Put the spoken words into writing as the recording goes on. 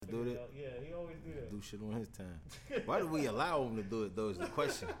do that? Yeah, he always do that. Do shit on his time. Why do we allow him to do it though is the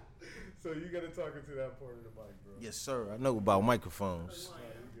question. So you gotta talk into that part of the mic, bro. Yes, sir. I know about microphones. Nah,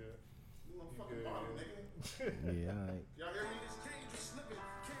 you good. You Yeah, all right. Y'all hear me?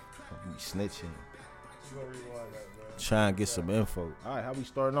 You snitching. You gonna rewind that, man. Trying to get some info. All right, how we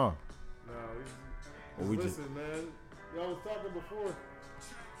starting off? Nah, Or we just- listen, man. Y'all was talking before.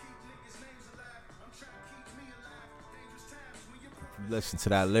 Listen to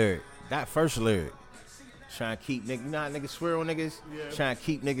that lyric. That first lyric. Trying to keep niggas, you know how niggas swear on niggas? Yeah. Trying to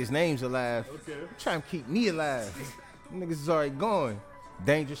keep niggas' names alive. Okay. Trying to keep me alive. Niggas is already gone.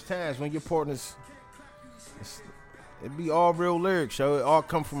 Dangerous times when your partners. It be all real lyrics, yo. It all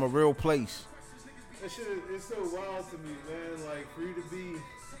come from a real place. That shit is so wild to me, man. Like, for you to be...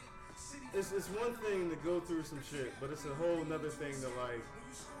 It's one thing to go through some shit, but it's a whole nother thing to, like,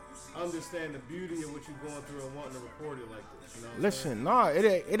 understand the beauty of what you're going through and wanting to record it like this, you know what I'm Listen, nah,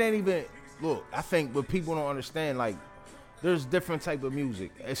 it ain't even. Look, I think what people don't understand, like, there's different type of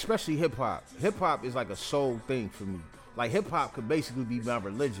music, especially hip hop. Hip hop is like a soul thing for me. Like hip hop could basically be my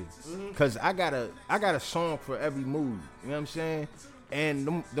religion, cause I got a song for every mood. You know what I'm saying?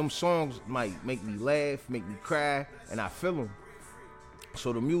 And them songs might make me laugh, make me cry, and I feel them.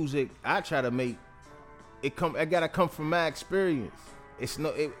 So the music I try to make, it gotta come from my experience. It's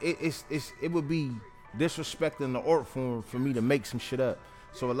no, it would be disrespecting the art form for me to make some shit up.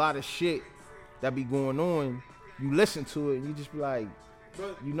 So a lot of shit that be going on, you listen to it and you just be like,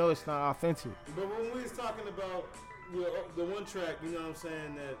 But you know, it's not authentic. But when we was talking about the one track, you know what I'm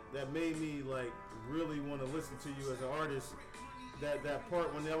saying, that made me like really want to listen to you as an artist, that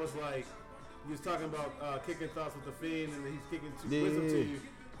part when that was like, you was talking about kicking thoughts with the Fiend and he's kicking wisdom to you.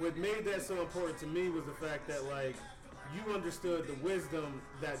 What made that so important to me was the fact that like you understood the wisdom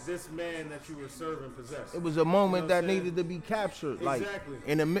that this man that you were serving possessed. It was a moment You know what that I'm saying? needed to be captured. Exactly.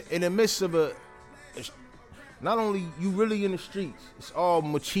 Like in the midst of not only you really in the streets, it's all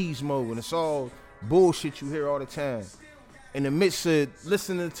machismo and it's all bullshit you hear all the time. In the midst of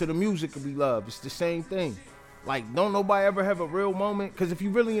listening to the music we love, it's the same thing. Like, don't nobody ever have a real moment? Because if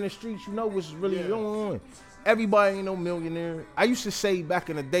you really in the streets, you know what's really going on. Everybody ain't no millionaire. I used to say back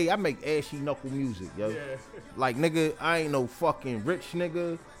in the day, I make ashy knuckle music, yo. Yeah. Like, nigga, I ain't no fucking rich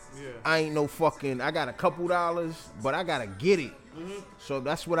nigga. Yeah. I ain't no fucking, I got a couple dollars, but I gotta get it. So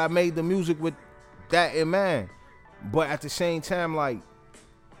that's what I made the music with that in mind. But at the same time, like,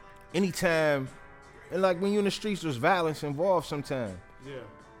 anytime, and like when you're in the streets, there's violence involved sometimes. Yeah.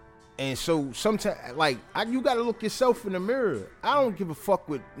 And so sometimes, like, you gotta look yourself in the mirror. I don't give a fuck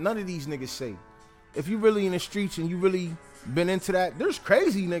what none of these niggas say. If you really in the streets and you really been into that, there's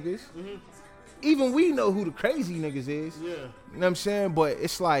crazy niggas. Even we know who the crazy niggas is. Yeah. You know what I'm saying? But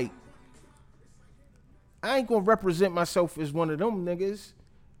it's like, I ain't gonna represent myself as one of them niggas.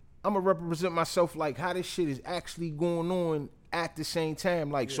 I'm gonna represent myself like how this shit is actually going on at the same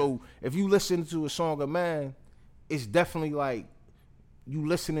time. Like, so if you listen to a song of mine, it's definitely like you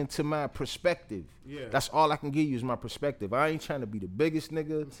listening to my perspective. Yeah. That's all I can give you is my perspective. I ain't trying to be the biggest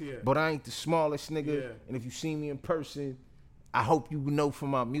nigga, Yeah. but I ain't the smallest nigga. Yeah. And if you see me in person, I hope you know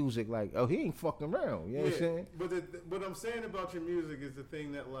from my music, like, oh, he ain't fucking around. You know what I'm saying? But what I'm saying about your music is the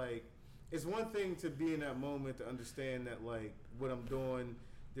thing that, like, it's one thing to be in that moment to understand that, like, what I'm doing,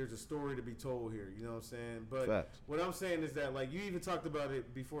 there's a story to be told here. You know what I'm saying? But Facts. what I'm saying is that, like, you even talked about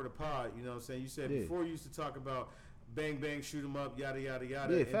it before the pod. You know what I'm saying? You said before you used to talk about bang, bang, shoot 'em up, yada, yada,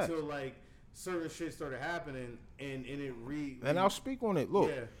 yada, Yeah, facts. until, like, certain shit started happening and it And I'll speak on it. Look,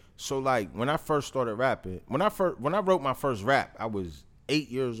 Yeah. so like when I first started rapping, when I wrote my first rap, I was 8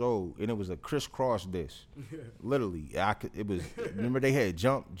 years old, and it was a crisscross diss. Literally, it was. Remember they had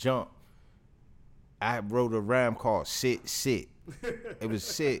jump. I wrote a rhyme called sit. It was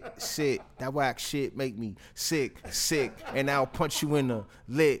sit. That whack shit make me sick, and I'll punch you in the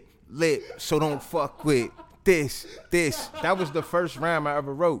lip. So don't fuck with this. That was the first rhyme I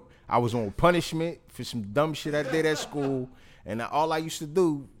ever wrote. I was on punishment for some dumb shit I did at school, and all I used to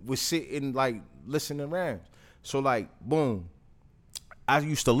do was sit and like listen to rhymes. So like, boom, I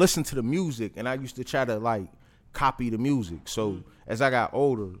used to listen to the music, and I used to try to like copy the music. So as I got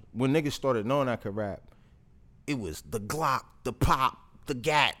older, when niggas started knowing I could rap, it was the Glock, the pop, the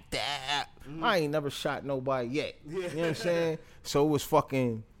gat, that. I ain't never shot nobody yet. You know what I'm saying? So it was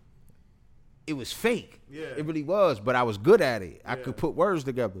fucking. It was fake. Yeah. It really was, but I was good at it. I could put words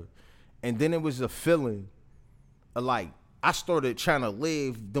together. And then it was a feeling of like, I started trying to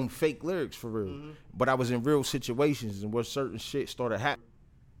live them fake lyrics for real. But I was in real situations and where certain shit started happening.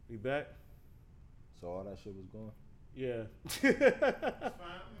 We back? So all that shit was going? Yeah.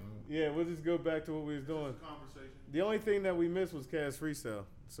 Yeah, we'll just go back to what we was doing. Conversation. The only thing that we missed was Cass Freestyle.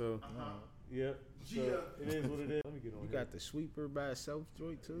 So, yep. So it is what it is. Let me get on. You here. got the sweeper by itself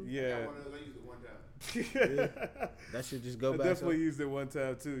joint too. Yeah. I got one of those. I used it one time. Yeah. That should just go I back. definitely used it one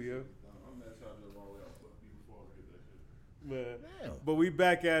time too, yo. I'm not trying to do it all the way out before I get that shit. Man. Damn. But we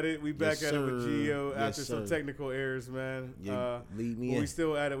back at it. We back Yes, at it with sir. Gio Yes, after some sir. technical errors, man. Yeah, lead me but in. we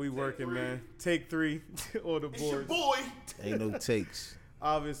still at it. We working, three. man. Take 3 on the It's your board. boy. Ain't no takes.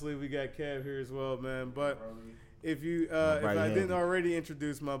 Obviously, we got Kev here as well, man. But if you if right I didn't hand. already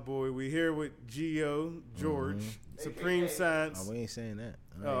introduce my boy, we here with Gio George, Supreme Science. Oh, we ain't saying that.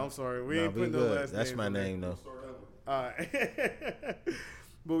 Oh, I'm sorry. We Nah, ain't we putting no good. last That's names my in there. name though. Start over. All right.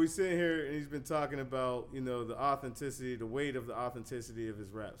 But we sitting here and he's been talking about, you know, the authenticity, the weight of the authenticity of his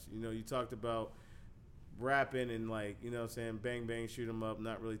raps. You know, you talked about rapping and like, you know what I'm saying, bang, bang, shoot 'em up,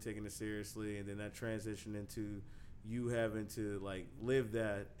 not really taking it seriously. And then that transition into you having to like live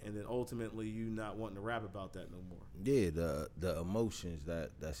that and then ultimately you not wanting to rap about that no more. Yeah, the emotions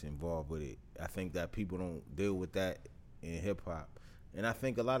that's involved with it. I think that people don't deal with that in hip hop, and I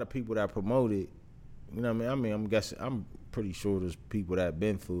think a lot of people that promote it, you know what I mean. I'm guessing, I'm pretty sure there's people that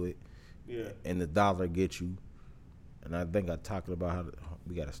been through it, Yeah. and the dollar gets you. And I think I talked about how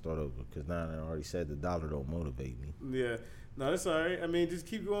we got to start over because now I already said the dollar don't motivate me. Yeah. No, that's all right. I mean, just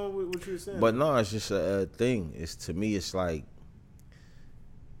keep going with what you were saying. But no, it's just a thing. It's to me, it's like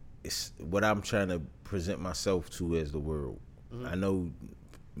it's what I'm trying to present myself to as the world. Mm-hmm. I know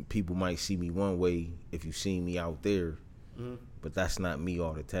people might see me one way if you see me out there, but that's not me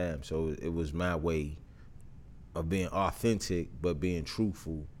all the time. So it was my way of being authentic, but being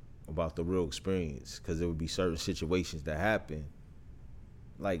truthful about the real experience. Because there would be certain situations that happen.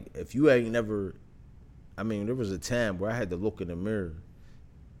 Like if you ain't never, I mean, there was a time where I had to look in the mirror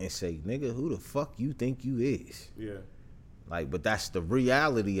and say, "Nigga, who the fuck you think you is?" Yeah. Like, but that's the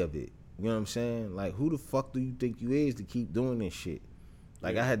reality of it. You know what I'm saying? Like, who the fuck do you think you is to keep doing this shit?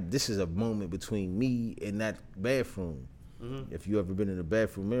 Like, this is a moment between me and that bathroom. If you ever been in the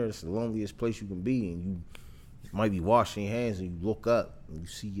bathroom mirror, it's the loneliest place you can be, and you might be washing your hands and you look up and you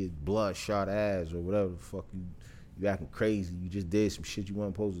see your bloodshot ass or whatever the fuck you acting crazy. You just did some shit you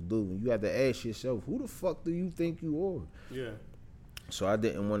weren't supposed to do, and you have to ask yourself, who the fuck do you think you are? Yeah. So I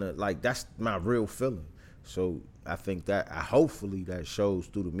didn't want to, like, that's my real feeling. So I think that hopefully that shows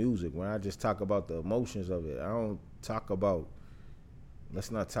through the music. When I just talk about the emotions of it, I don't talk about,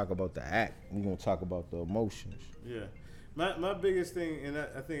 let's not talk about the act. We're going to talk about the emotions. Yeah. My biggest thing, and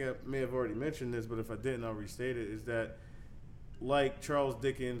I think I may have already mentioned this, but if I didn't, I'll restate it, is that like Charles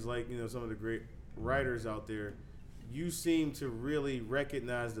Dickens, like, you know, some of the great writers out there, you seem to really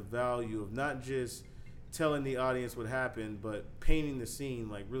recognize the value of not just telling the audience what happened, but painting the scene,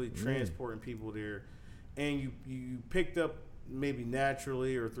 like really transporting people there. And you picked up maybe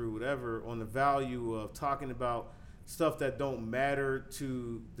naturally or through whatever on the value of talking about stuff that don't matter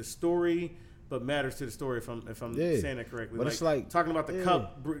to the story, but matters to the story. If I'm saying that correctly, but it's like talking about the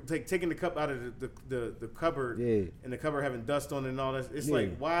cup, taking the cup out of the cupboard, and the cupboard having dust on it and all that. It's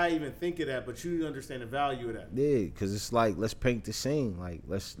like, why even think of that? But you understand the value of that. Yeah, because it's like, let's paint the scene.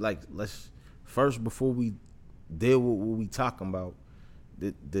 Let's first, before we deal with what we talking about,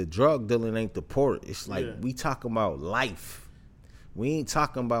 the drug dealing ain't the port. It's like we talking about life. We ain't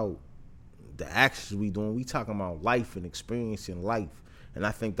talking about the actions we doing. We talking about life and experiencing life. And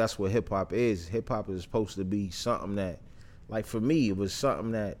I think that's what hip hop is. Hip hop is supposed to be something that, like for me, it was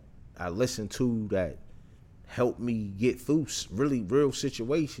something that I listened to that helped me get through really real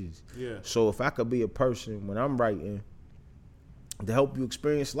situations. Yeah. So if I could be a person when I'm writing to help you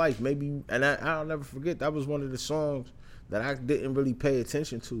experience life, maybe, and I'll never forget, that was one of the songs that I didn't really pay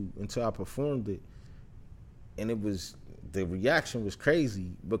attention to until I performed it. And the reaction was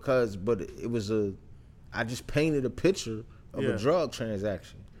crazy but it was I just painted a picture of a drug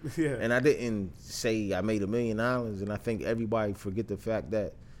transaction. Yeah. And I didn't say I made $1 million, and I think everybody forget the fact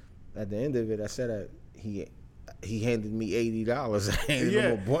that at the end of it, I said that he handed me $80. I handed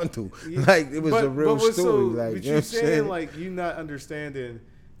him a bundle. Like, it was a real story. So, like, but you know what I'm saying? Like, you not understanding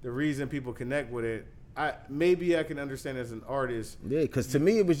the reason people connect with it. Maybe I can understand as an artist. Yeah, because to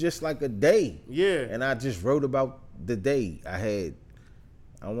me it was just like a day. Yeah. And I just wrote about the day I had.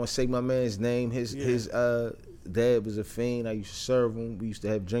 I don't want to say my man's name. His dad was a fiend. I used to serve him. We used to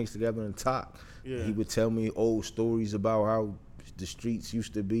have drinks together and talk. Yeah. He would tell me old stories about how the streets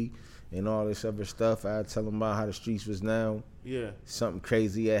used to be and all this other stuff. I'd tell him about how the streets was now. Yeah. Something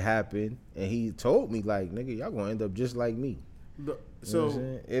crazy had happened. And he told me, like, nigga, y'all gonna end up just like me. So, you know what I'm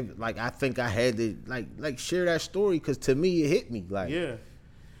saying? If, like, I think I had to like share that story because to me it hit me. Like, yeah.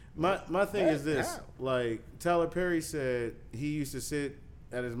 My thing is this. Like, Tyler Perry said he used to sit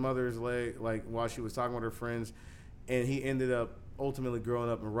at his mother's leg, like, while she was talking with her friends, and he ended up ultimately growing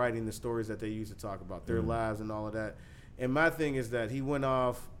up and writing the stories that they used to talk about, their lives and all of that. And my thing is that he went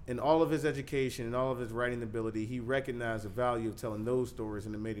off in all of his education and all of his writing ability. He recognized the value of telling those stories,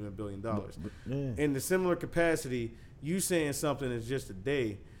 and it made him $1 billion. In the similar capacity, you saying something is just a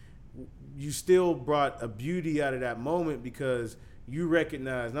day. You still brought a beauty out of that moment because you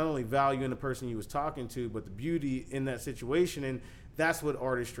recognize not only value in the person you was talking to, but the beauty in that situation. And that's what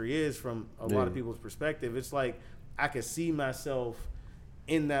artistry is from a lot of people's perspective. It's like I could see myself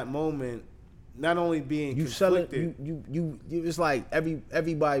in that moment, not only being conflicted. You it's like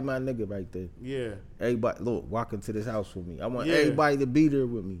everybody my nigga right there. Yeah. Everybody, look, walk into this house with me. I want everybody to be there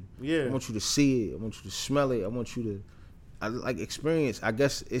with me. Yeah. I want you to see it. I want you to smell it. I want you to like experience. I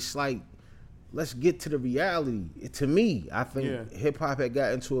guess it's like, let's get to the reality. To me, I think hip hop had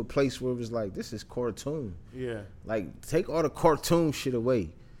got into a place where it was like, this is cartoon. Yeah. Like, take all the cartoon shit away.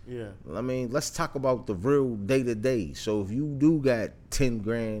 Yeah. I mean, let's talk about the real day to day. So if you do got 10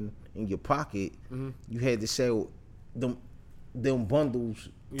 grand in your pocket, you had to sell them bundles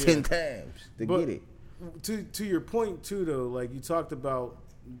 10 times to get it. To your point too, though, like you talked about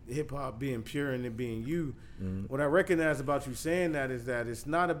hip hop being pure and it being you. What I recognize about you saying that is that it's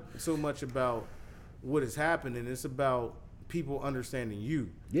not so much about what is happening; it's about people understanding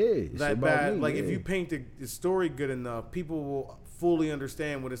you. Yeah, it's like about me, like if you paint the story good enough, people will fully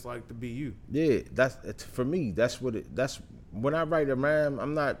understand what it's like to be you. Yeah, that's for me. That's when I write a rhyme,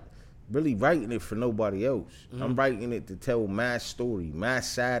 I'm not really writing it for nobody else. I'm writing it to tell my story, my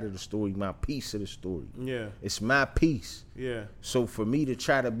side of the story, my piece of the story. Yeah, it's my piece. Yeah. So for me to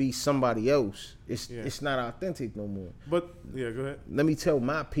try to be somebody else, it's not authentic no more. But go ahead. Let me tell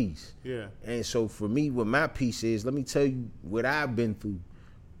my piece. Yeah. And so for me, what my piece is, let me tell you what I've been through,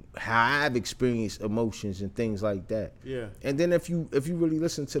 how I've experienced emotions and things like that. Yeah. And then if you really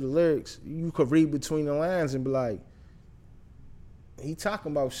listen to the lyrics, you could read between the lines and be like, he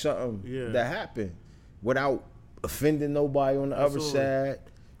talking about something that happened without offending nobody on the other side,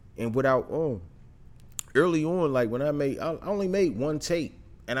 and without early on, like when I only made one tape,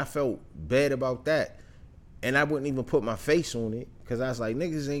 and I felt bad about that, and I wouldn't even put my face on it because I was like,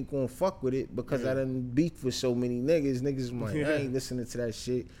 niggas ain't gonna fuck with it because I done beef with so many niggas. Niggas like, I ain't listening to that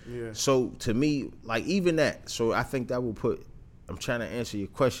shit. Yeah. So to me, like even that, so I think that will put. I'm trying to answer your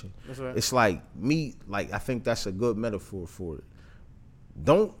question. That's right. It's like me, like I think that's a good metaphor for it.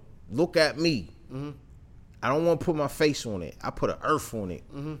 Don't look at me. I don't want to put my face on it. I put an earth on it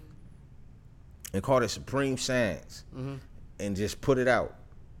and call it Supreme Science and just put it out.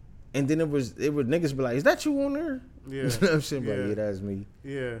 And then it was niggas be like, is that you on there? Yeah. You know what I'm saying? Like, yeah, that's me.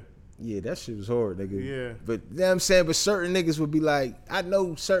 Yeah. Yeah, that shit was hard, nigga. Yeah. But you know what I'm saying? But certain niggas would be like, I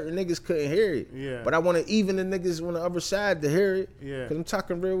know certain niggas couldn't hear it. Yeah. But I want to even the niggas on the other side to hear it. Yeah. Because I'm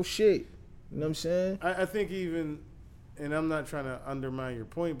talking real shit. You know what I'm saying? I think even, and I'm not trying to undermine your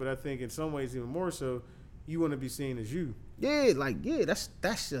point, but I think in some ways even more so, you want to be seen as you. Yeah, like, yeah,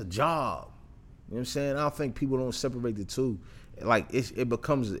 that's a job. You know what I'm saying? I don't think people don't separate the two. Like,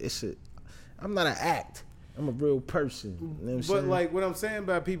 I'm not an act. I'm a real person. You know what I'm saying? Like, what I'm saying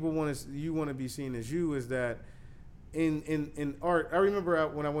about people you want to be seen as you is that in art, I remember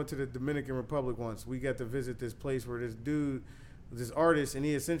when I went to the Dominican Republic once, we got to visit this place where this dude, this artist, and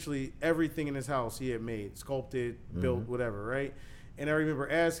he essentially everything in his house he had made, sculpted, built, whatever, right? And I remember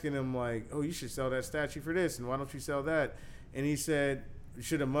asking him like, oh, you should sell that statue for this, and why don't you sell that? And he said,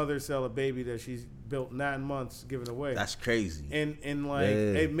 should a mother sell a baby that she's built 9 months giving away? That's crazy. And like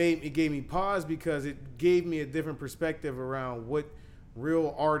it gave me pause because it gave me a different perspective around what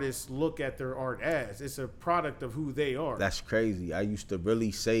real artists look at their art as. It's a product of who they are. That's crazy. I used to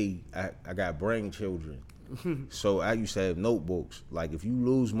really say I got brain children. So I used to have notebooks. Like if you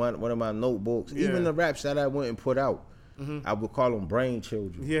lose one of my notebooks, even the raps that I went and put out, I would call them brain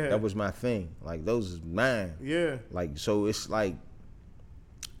children. Yeah. That was my thing. Like those is mine. Yeah. Like so it's like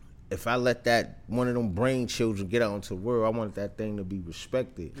if I let that one of them brain children get out into the world, I wanted that thing to be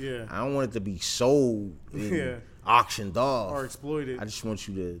respected. Yeah. I don't want it to be sold and auctioned off or exploited. I just want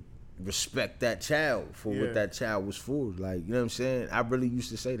you to respect that child for what that child was for. Like, you know what I'm saying? I really used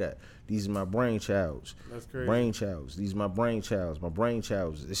to say that. These are my brainchilds. That's crazy. Brainchilds. These are my brainchilds. My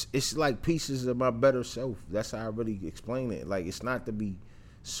brainchilds. It's like pieces of my better self. That's how I really explain it. Like, it's not to be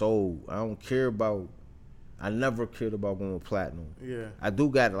sold. I don't care about. I never cared about going platinum. Yeah. I do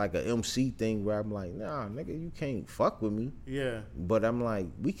got like a MC thing where I'm like, nah, nigga, you can't fuck with me. Yeah. But I'm like,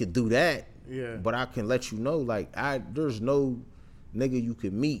 we could do that. Yeah. But I can let you know, like, there's no nigga you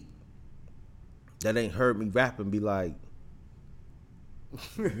can meet that ain't heard me rap and be like,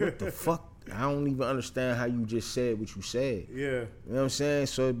 what the fuck? I don't even understand how you just said what you said. Yeah. You know what I'm saying?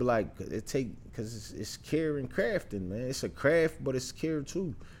 So it'd be like, because it's care and crafting, man. It's a craft, but it's care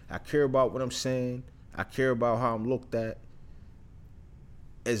too. I care about what I'm saying. I care about how I'm looked at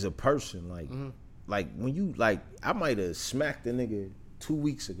as a person. Like when you, like, I might have smacked a nigga 2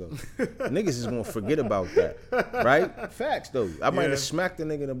 weeks ago. Niggas is gonna forget about that, right? Facts though. I might have smacked a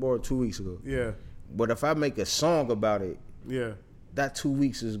nigga in the bar 2 weeks ago. Yeah. But if I make a song about it, Yeah. that 2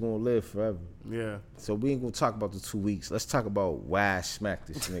 weeks is gonna live forever. Yeah. So we ain't gonna talk about the 2 weeks. Let's talk about why I smacked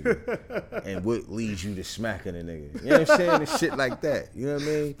this nigga and what leads you to smacking a nigga. You know what I'm saying? And shit like that. You know what I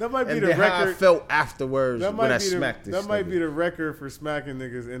mean? That might be and the then record. how I felt afterwards when I smacked this That might nigga. be the record for smacking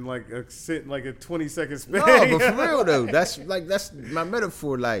niggas in like a 20-second span. No, but for real though, that's my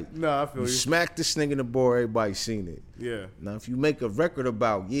metaphor. Like, No, I feel you you. smack this nigga in the bar, everybody seen it. Yeah. Now, if you make a record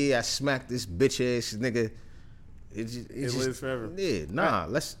about, I smacked this bitch ass nigga, it just lives forever. Yeah, nah.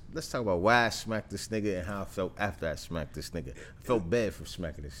 Let's talk about why I smacked this nigga and how I felt after I smacked this nigga. I felt bad for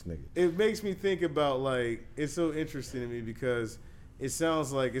smacking this nigga. It makes me think about, like, it's so interesting to me because it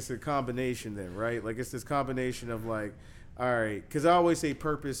sounds like it's a combination then, right? Like, it's this combination of, like, all right, because I always say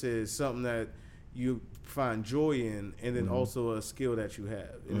purpose is something that you find joy in and then also a skill that you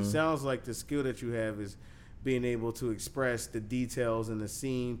have. And it sounds like the skill that you have is being able to express the details in the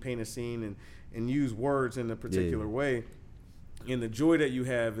scene, paint a scene, and use words in a particular way. And the joy that you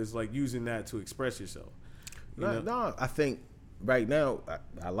have is, like, using that to express yourself. You know? No, I think right now,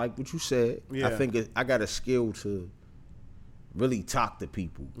 I like what you said. Yeah. I think I got a skill to really talk to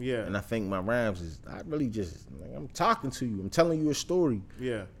people. Yeah. And I think my rhymes is, I really just, like, I'm talking to you. I'm telling you a story.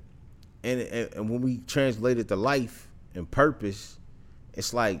 Yeah. And when we translate it to life and purpose,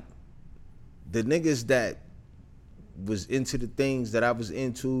 it's like the niggas that was into the things that I was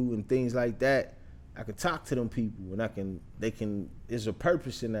into and things like that, I could talk to them people and there's a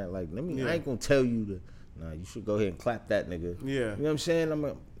purpose in that. Like, I ain't gonna tell you you should go ahead and clap that nigga. Yeah. You know what I'm saying?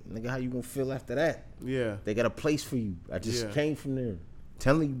 Nigga, how you gonna feel after that? Yeah. They got a place for you. I just Yeah. came from there.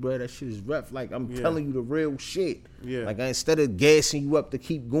 Telling you, bro, that shit is rough. Like, I'm telling you the real shit. Yeah. Like, instead of gassing you up to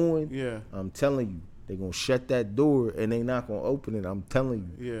keep going, Yeah. I'm telling you, they gonna shut that door and they not gonna open it. I'm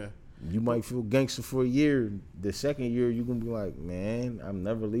telling you. Yeah. You might feel gangster for a year. The second year, you gonna be like, man, I'm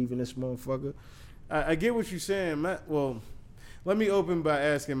never leaving this motherfucker. I get what you're saying, Matt. Well, let me open by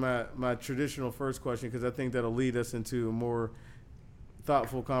asking my traditional first question because I think that'll lead us into a more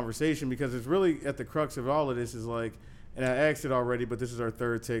thoughtful conversation because it's really at the crux of all of this is like, and I asked it already, but this is our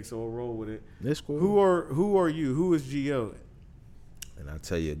third take, so we'll roll with it. That's cool. Who are you? Who is Gio? And I'll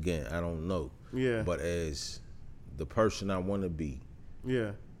tell you again, I don't know. Yeah. But as the person I want to be,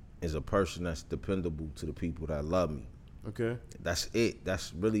 Yeah. is a person that's dependable to the people that love me. Okay. That's it.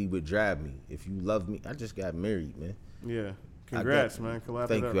 That's really what drive me. If you love me, I just got married, man. Yeah. Congrats, man. Clap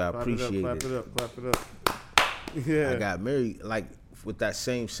Thank it up. you. I Clap appreciate it up. it. Clap it up. Clap it up. Yeah. I got married, like, with that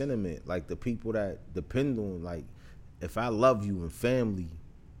same sentiment. Like, the people that depend on, like, if I love you and family,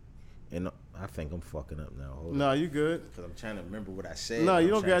 and I think I'm fucking up now. Hold on. No, you good. Because I'm trying to remember what I said. No, you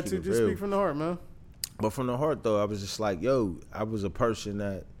I'm don't trying got to. keep it Just real. speak from the heart, man. But from the heart, though, I was just like, yo, I was a person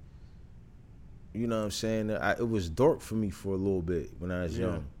that, you know what I'm saying? It was dark for me for a little bit when I was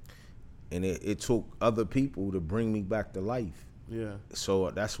young. And it took other people to bring me back to life. Yeah. So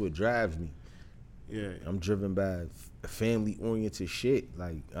that's what drives me. Yeah. I'm driven by family-oriented shit.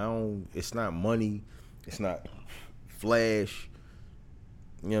 Like, it's not money. It's not flash.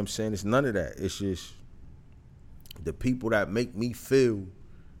 You know what I'm saying? It's none of that. It's just the people that make me feel,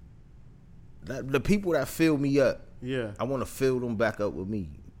 the people that fill me up. Yeah. I want to fill them back up with me.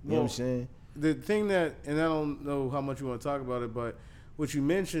 You know what I'm saying? The thing that, and I don't know how much you want to talk about it, but what you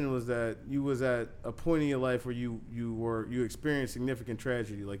mentioned was that you was at a point in your life where you experienced significant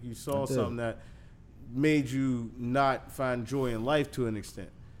tragedy. Like you saw something that made you not find joy in life to an extent.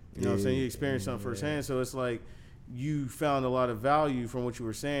 You know what I'm saying? You experienced something firsthand. So it's like you found a lot of value from what you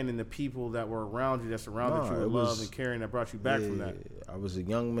were saying in the people that were around you, that surrounded you with love and caring, that brought you back from that. I was a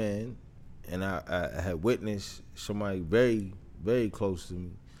young man, and I had witnessed somebody very, very close to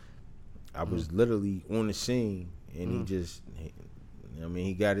me. I was literally on the scene, and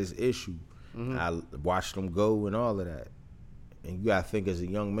he got his issue. I watched him go and all of that. And you gotta think, as a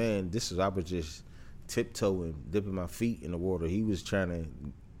young man, I was just tiptoeing, dipping my feet in the water. He was trying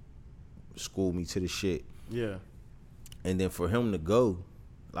to school me to the shit. Yeah. And then for him to go,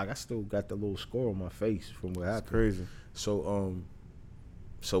 like, I still got the little scar on my face from what happened. Crazy. So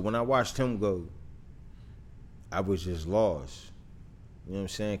when I watched him go, I was just lost. You know what I'm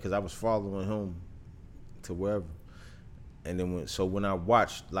saying? Because I was following him to wherever. And then when I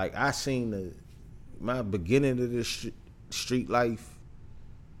watched, like, I seen my beginning of this street life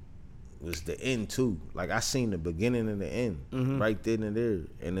was the end too. Like I seen the beginning and the end right then and there,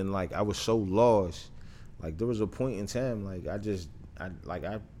 and then like I was so lost. Like there was a point in time like I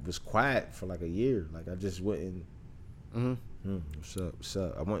was quiet for like a year. Like I just wouldn't. What's up? What's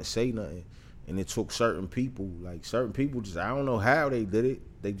up? I wouldn't say nothing, and it took certain people. Like certain people just I don't know how they did it.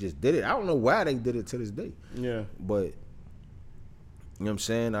 They just did it. I don't know why they did it to this day. Yeah. But you know what I'm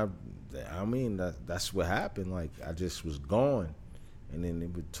saying? I mean that's what happened. Like I just was gone, and then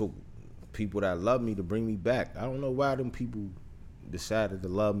it took people that loved me to bring me back. I don't know why them people decided to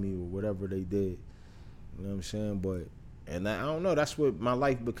love me or whatever they did. You know what I'm saying? But and I don't know. That's what my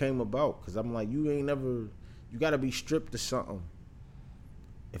life became about. Cause I'm like, you gotta be stripped of something.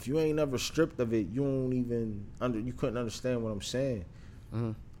 If you ain't never stripped of it, you couldn't understand what I'm saying. You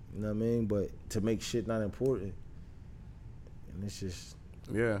know what I mean? But to make shit not important, and it's just.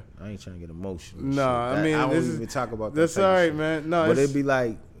 Yeah, I ain't trying to get emotional. No, I mean, I don't even talk about that. That's all right, man. No, but it'd be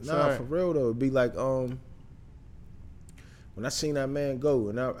like, right. For real though. It'd be like, when I seen that man go,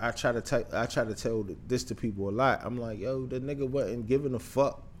 and I try to tell this to people a lot. I'm like, yo, that nigga wasn't giving a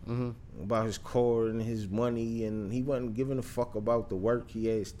fuck about his car and his money, and he wasn't giving a fuck about the work he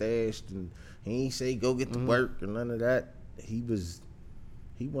had stashed, and he ain't say go get to work or none of that. He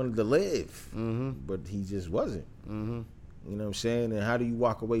wanted to live, but he just wasn't. You know what I'm saying? And how do you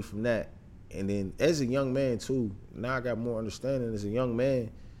walk away from that? And then as a young man too, now I got more understanding as a young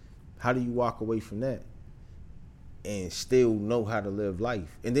man, how do you walk away from that and still know how to live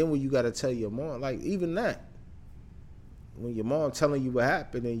life? And then when you got to tell your mom, like even that, when your mom telling you what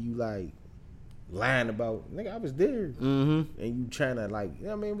happened and you like lying about, nigga, I was there. And you trying to like, you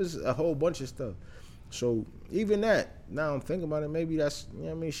know what I mean? It was a whole bunch of stuff. So even that, now I'm thinking about it, maybe that's, you know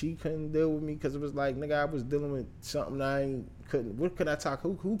what I mean, she couldn't deal with me because it was like, nigga, I was dealing with something what could I talk,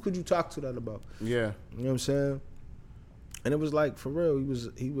 who could you talk to that about? Yeah. You know what I'm saying? And it was like, for real,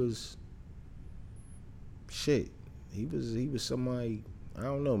 he was shit. He was somebody, I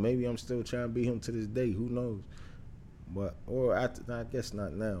don't know, maybe I'm still trying to be him to this day, who knows? But, I guess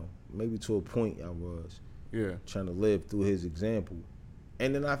not now. Maybe to a point I was. Yeah. Trying to live through his example.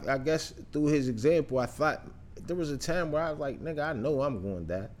 And then I guess through his example, I thought there was a time where I was like, nigga, I know I'm going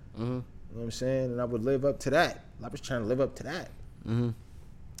to die. You know what I'm saying? And I would live up to that. I was trying to live up to that.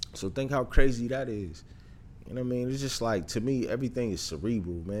 So think how crazy that is. You know what I mean? It's just like, to me, everything is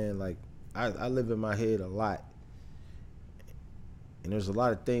cerebral, man. Like, I live in my head a lot. And there's a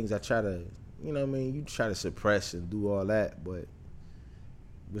lot of things I try to, you know what I mean? You try to suppress and do all that, but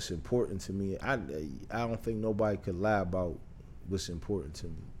what's important to me, I don't think nobody could lie about what's important to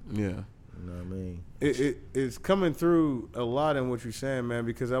me. Yeah. You know what I mean? It's coming through a lot in what you're saying, man,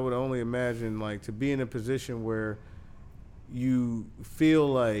 because I would only imagine, like, to be in a position where you feel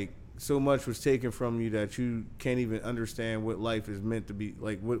like so much was taken from you that you can't even understand what life is meant to be,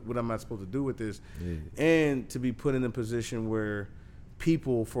 like, what am I supposed to do with this? Yeah. And to be put in a position where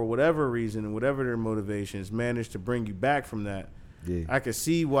people, for whatever reason and whatever their motivations, manage to bring you back from that. Yeah. I could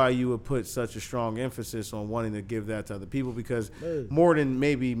see why you would put such a strong emphasis on wanting to give that to other people, because more than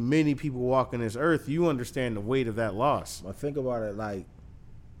maybe many people walking this earth, you understand the weight of that loss. I think about it like,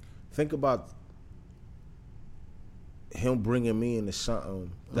 think about him bringing me into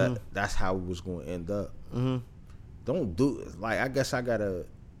something that's how it was going to end up. Don't do, like, I guess I got a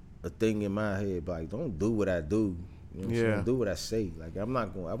thing in my head, like, don't do what I do. You know what I'm saying? Do what I say. Like, I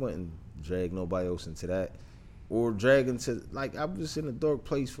wouldn't drag nobody else into that. Or drag into, like, I was in a dark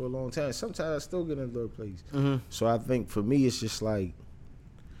place for a long time. Sometimes I still get in a dark place. So I think for me, it's just like,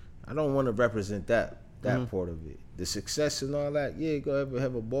 I don't want to represent that part of it. The success and all that, yeah, go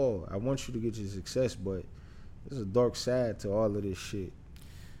have a ball. I want you to get your success, but there's a dark side to all of this shit.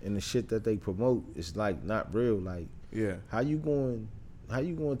 And the shit that they promote is like not real. Like, how you going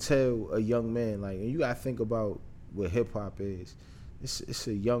to tell a young man, like, and you got to think about what hip hop is. It's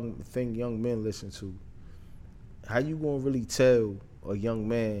a young thing young men listen to. How you gonna really tell a young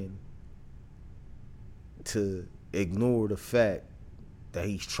man to ignore the fact that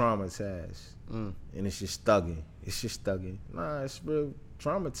he's traumatized and it's just thugging? It's just thugging. Nah, it's real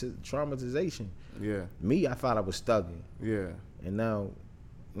traumatization. Yeah. Me, I thought I was thugging. Yeah. And now,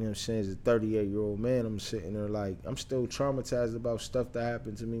 you know what I'm saying, as a 38-year-old man, I'm sitting there like, I'm still traumatized about stuff that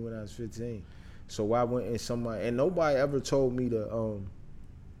happened to me when I was 15. So why wouldn't somebody, and nobody ever told me to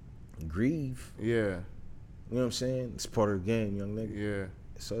grieve. Yeah. You know what I'm saying? It's part of the game, young nigga. Yeah.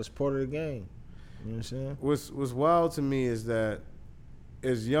 So it's part of the game. You know what I'm saying? What's wild to me is that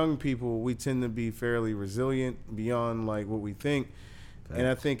as young people, we tend to be fairly resilient beyond like what we think. Facts. And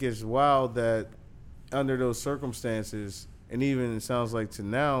I think it's wild that under those circumstances, and even it sounds like to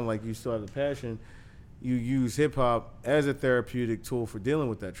now, like you still have the passion, you use hip hop as a therapeutic tool for dealing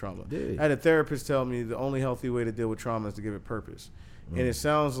with that trauma. Yeah. I had a therapist tell me the only healthy way to deal with trauma is to give it purpose. And it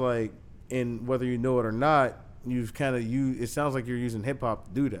sounds like, in whether you know it or not, it sounds like you're using hip hop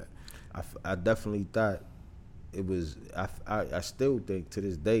to do that. I definitely thought it was. I still think to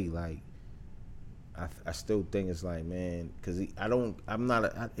this day, like, I still think it's like, man, because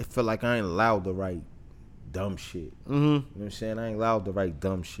I feel like I ain't allowed to write dumb shit. Mm-hmm. You know what I'm saying? I ain't allowed to write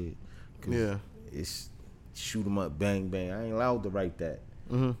dumb shit. 'Cause Yeah. it's shoot 'em up, bang, bang. I ain't allowed to write that.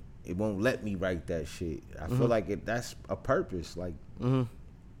 Mm-hmm. It won't let me write that shit. I feel like that's a purpose, like,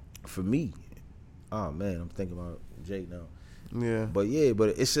 for me. Oh, man, I'm thinking about Jake now. Yeah. But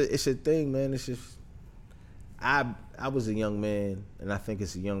it's a thing, man. It's just I was a young man, and I think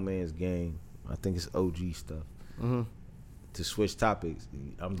it's a young man's game. I think it's OG stuff. Mm-hmm. To switch topics,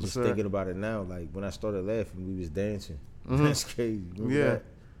 I'm just Yes, thinking about it now. Like, when I started laughing, we was dancing. That's crazy. Remember Yeah. that?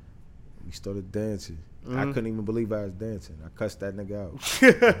 We started dancing. I couldn't even believe I was dancing. I cussed that nigga out.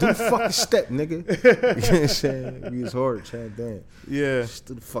 Do the fucking step, nigga. You know what I'm saying? We was hard trying to dance. Yeah. Just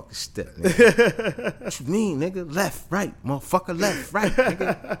do the fucking step, nigga. What you mean, nigga? Left, right, motherfucker, left, right,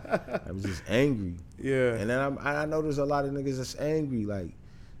 nigga. I was just angry. Yeah. And then I know there's a lot of niggas that's angry. Like,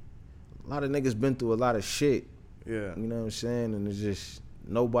 a lot of niggas been through a lot of shit. Yeah. You know what I'm saying? And there's just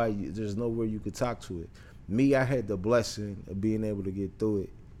there's nowhere you could talk to it. Me, I had the blessing of being able to get through it.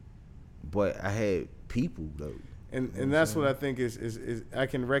 But I had people, though. And that's what I think is I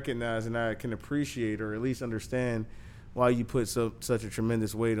can recognize and I can appreciate, or at least understand, why you put such a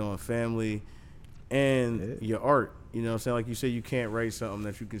tremendous weight on family and your art. You know what I'm saying? Like you say, you can't write something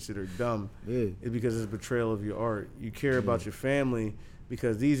that you consider dumb. Yeah. It's because it's a betrayal of your art. You care about your family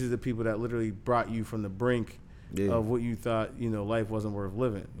because these are the people that literally brought you from the brink of what you thought, life wasn't worth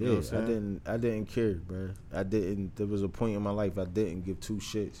living. You know what I'm saying? I didn't care, bro. There was a point in my life I didn't give two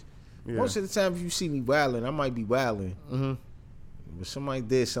shits. Yeah. Most of the time, if you see me wilding, I might be wilding. Mm-hmm. But somebody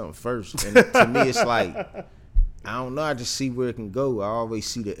did something first. And to me, it's like, I don't know. I just see where it can go. I always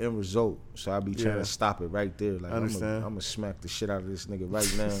see the end result. So I be trying to stop it right there. Like, I understand. I'm going to smack the shit out of this nigga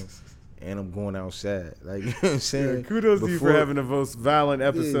right now. And I'm going outside. Like, you know what I'm saying? Yeah, kudos to you for having the most violent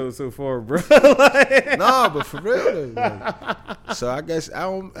episode so far, bro. No, but for real though. Like, so I guess I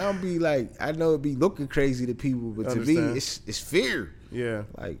don't be like, I know it be looking crazy to people, but to me, it's fear. Yeah.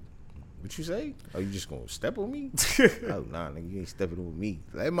 Like, what you say? Oh, you just gonna step on me? Oh, nah, nigga, you ain't stepping on me.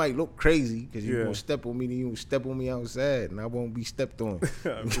 That might look crazy because you gonna step on me, then you gonna step on me outside, and I won't be stepped on. I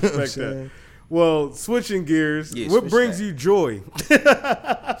respect that. Well, switching gears, what brings you joy?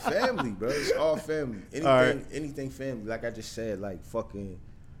 Family, bro. It's all family. Anything family. Like I just said, like fucking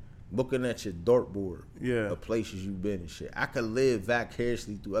looking at your dartboard of places you've been and shit. I could live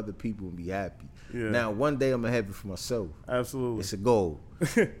vicariously through other people and be happy. Yeah. Now, one day I'm gonna have it for myself. Absolutely. It's a goal.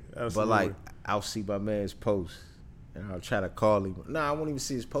 Absolutely. But like, I'll see my man's post and I'll try to call him. Nah, I won't even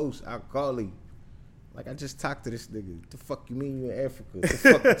see his post. I'll call him. Like, I just talked to this nigga. The fuck you mean you in Africa? The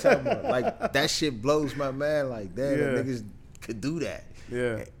fuck you talking about? Like, that shit blows my mind. Like, damn, that niggas could do that.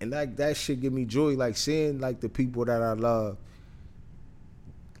 Yeah. And like, that shit give me joy. Like, seeing like the people that I love,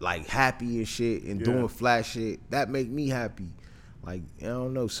 like, happy and shit and doing fly shit, that make me happy. Like, I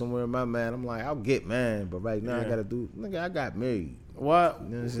don't know, somewhere in my mind, I'm like, I'll get mine, but right now I gotta do, nigga, I got married. Why? You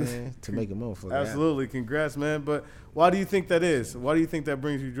know what I'm saying? To make a motherfucker. Absolutely. Congrats, man. But why do you think that is? Why do you think that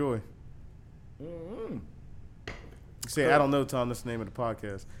brings you joy? Mm-hmm. You say, I don't know, Tom. That's the name of the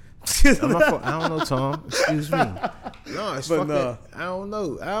podcast. I don't know, Tom. Excuse me. No, it's fucking, I don't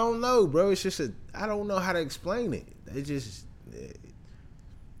know, bro. It's just I don't know how to explain it. It just,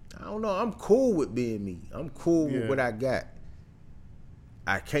 I don't know. I'm cool with being me. I'm cool with what I got.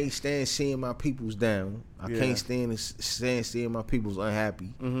 I can't stand seeing my peoples down. I can't stand seeing my peoples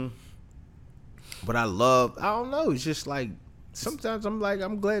unhappy. Mm-hmm. But I don't know. It's just like, sometimes I'm like,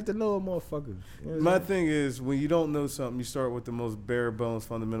 I'm glad to know a motherfucker. You know My thing is, when you don't know something, you start with the most bare bones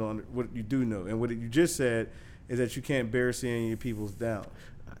fundamental, what you do know. And what you just said is that you can't bear seeing your peoples down.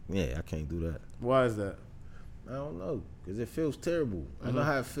 Yeah, I can't do that. Why is that? I don't know. Because it feels terrible. Mm-hmm. I know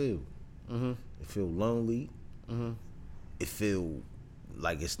how it feels. Mm-hmm. It feel lonely. Mm-hmm. It feel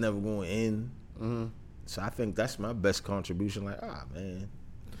like it's never going to end. Mm-hmm. So I think that's my best contribution. Like, man.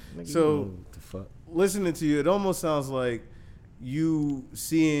 So, what the fuck? Listening to you, it almost sounds like you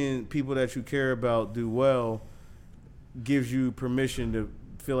seeing people that you care about do well gives you permission to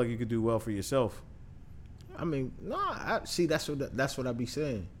feel like you could do well for yourself. I mean, see, that's what I be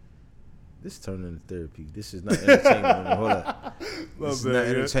saying. This turned into therapy. This is not entertainment no more. Hold up. This is not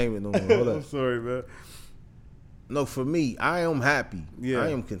entertainment no more. Hold up. I'm sorry, man. No, for me, I am happy. Yeah. I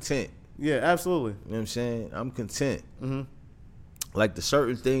am content. Yeah, absolutely. You know what I'm saying? I'm content. Mm-hmm. Like, the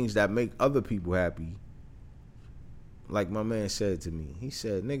certain things that make other people happy, like my man said to me, he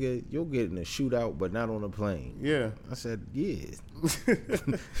said, "Nigga, you'll get in a shootout, but not on a plane." Yeah. I said, "Yeah." You know what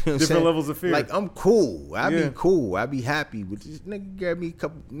I'm Different saying? levels of fear. Like I'm cool. I Yeah. be cool. I be happy with this nigga. Grab me a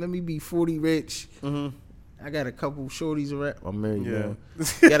couple. Let me be 40 rich. Mm-hmm. I got a couple shorties around. I'm married Yeah. now.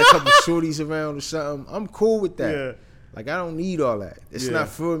 Got a couple shorties around or something. I'm cool with that. Yeah. Like I don't need all that. It's Yeah. not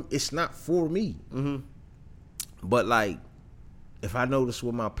for. It's not for me. Mm-hmm. But like, if I notice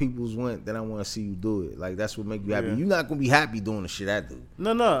what my peoples want, then I want to see you do it. Like that's what make you happy. Yeah. You're not gonna be happy doing the shit I do.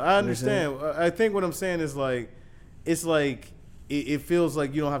 No, I what I'm understand. I think what I'm saying is like, it's like it feels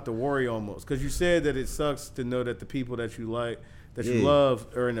like you don't have to worry almost because you said that it sucks to know that the people that you like, that you Yeah. love,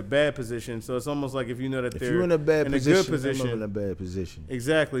 are in a bad position. So it's almost like if you know that If they're you're in a bad in position, a good position, I'm in a bad position.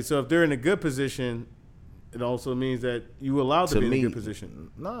 exactly. So if they're in a good position, it also means that you allowed to be in a good position.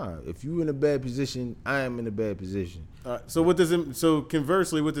 Nah. If you're in a bad position, I am in a bad position. So what does it? So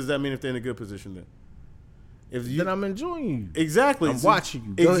conversely, what does that mean if they're in a good position then? If you Then I'm enjoying you. exactly, I'm so- watching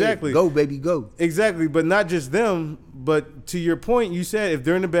you. Go exactly, ahead. Go baby, go. exactly. But not just them. But to your point, you said if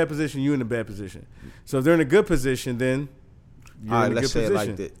they're in a bad position, you're in a bad position. So if they're in a good position, then you're All in right, a let's good say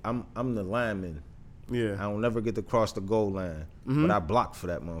position. it like that. I'm the lineman. Yeah, I don't never get to cross the goal line, but I block for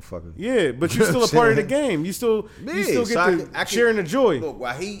that motherfucker. yeah. But you're still a part of the game. You still Yeah, get so I to can- share in the joy. Look,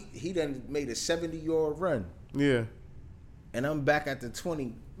 while he done made a 70-yard run, Yeah, and I'm back at the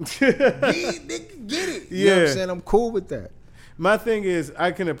 20. Yeah, nigga, get it. You know what Yeah. I'm saying? I'm cool with that. my thing is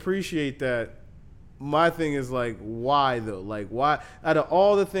I can appreciate that. My thing is like, why though? Like, why out of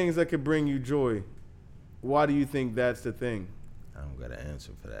all the things that could bring you joy, why do you think that's the thing? I don't got an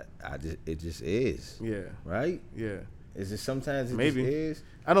answer for that. It just is. Yeah, Right? yeah. Is it sometimes it Maybe. just is?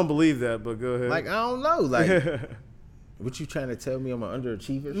 I don't believe that, but go ahead. Like I don't know. Like what you trying to tell me? I'm an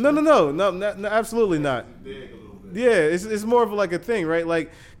underachiever? No, absolutely not. Yeah, it's more of like a thing, right?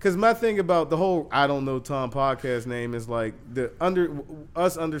 Like, because my thing about the whole I Don't Know Tom podcast name is like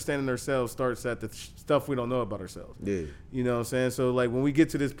us understanding ourselves starts at the stuff we don't know about ourselves. Yeah. You know what I'm saying? So like when we get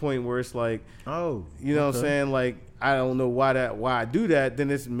to this point where it's like, Oh. you know what I'm okay. saying? Like I don't know why I do that. Then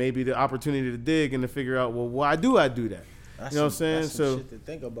it's maybe the opportunity to dig and to figure out, well, why do I do that? That's You know what I'm some- saying? that's some So shit to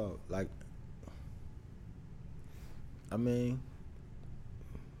think about. Like, I mean,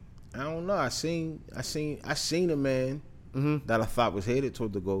 I don't know. I seen a man mhm. that I thought was headed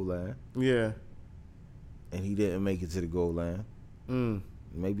toward the goal line, Yeah. and he didn't make it to the goal line. Mm.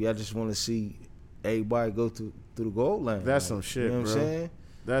 Maybe I just want to see everybody go through the goal line. That's Like, some shit, You know what bro. I'm saying?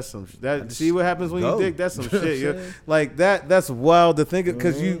 That's some I that. just See what happens when go. you dig? That's some You know what shit. I'm Yeah. saying? Like that. That's wild to think of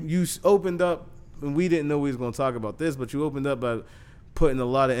because Mhm. you opened up and we didn't know we was gonna talk about this, but you opened up by putting a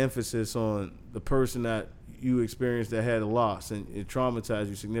lot of emphasis on the person that you experienced that had a loss and it traumatized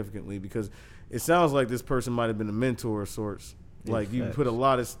you significantly because it sounds like this person might have been a mentor of sorts. Yeah, Like you facts. put a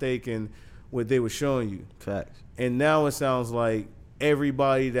lot of stake in what they were showing you, Facts. and now it sounds like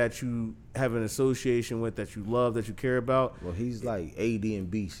everybody that you have an association with, that you love, that you care about. Well, he's like AD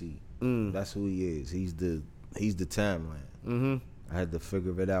and BC. Mm. That's who he is. He's the timeline. Mm-hmm. I had to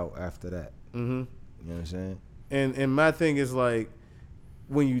figure it out after that. Mm-hmm. You know what I'm saying? And my thing is like,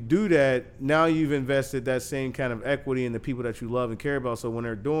 when you do that, now you've invested that same kind of equity in the people that you love and care about. So when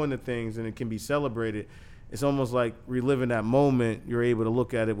they're doing the things and it can be celebrated, it's almost like reliving that moment. You're able to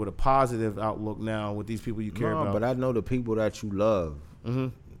look at it with a positive outlook now with these people you care No, about. but I know the people that you love. Mm-hmm.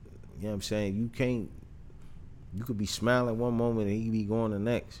 You know what I'm saying? You could be smiling one moment and he be going the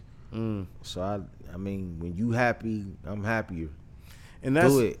next. Mm. So I mean, when you happy, I'm happier. And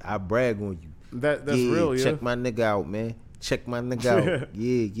that's Do it. I brag on you. that's yeah, real, yeah. Check my nigga out, man. Check my nigga out.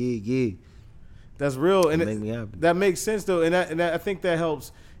 Yeah. That's real, and That make me happy. that makes sense though, and I think that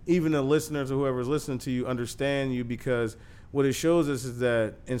helps even the listeners or whoever's listening to you understand you, because what it shows us is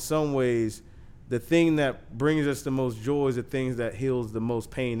that in some ways, the thing that brings us the most joy is the things that heals the most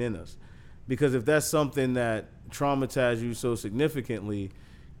pain in us. Because if that's something that traumatized you so significantly,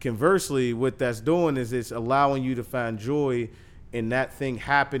 conversely, what that's doing is it's allowing you to find joy in that thing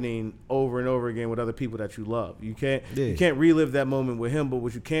happening over and over again with other people that you love. You can't relive that moment with him, but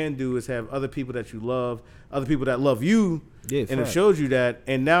what you can do is have other people that you love, other people that love you, Yeah, and it fact. shows you that.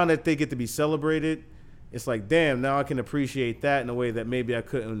 And now that they get to be celebrated, it's like, damn, now I can appreciate that in a way that maybe I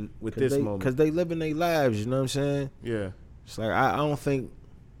couldn't with this moment. Because they living their lives, you know what I'm saying? Yeah. It's like I don't think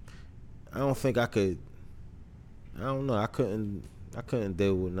I could. I don't know. I couldn't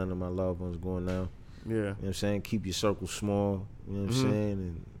deal with none of my loved ones going down. Yeah. You know what I'm saying? Keep your circle small. You know what I'm saying?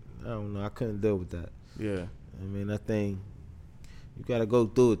 And I don't know. I couldn't deal with that. Yeah. I mean, that thing, you got to go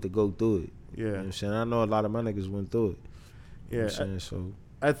through it to go through it. You know what Yeah. I'm saying? I know a lot of my niggas went through it. You know Yeah. what I'm saying? So,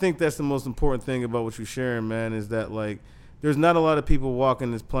 I think that's the most important thing about what you're sharing, man, is that like there's not a lot of people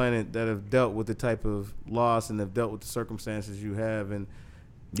walking this planet that have dealt with the type of loss and have dealt with the circumstances you have. And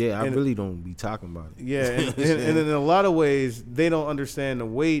I really don't be talking about it. Yeah, and in a lot of ways, they don't understand the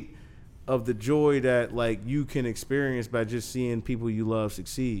weight of the joy that like you can experience by just seeing people you love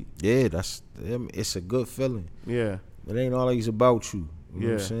succeed. Yeah, it's a good feeling. Yeah, it ain't always about you. You know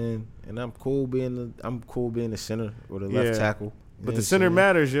what I'm Yeah. saying? And I'm cool being the center or the left tackle. You but know the what center I'm saying?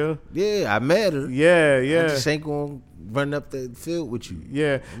 matters, yo. Yeah, I matter. Yeah, I yeah, just ain't gonna run up the field with you.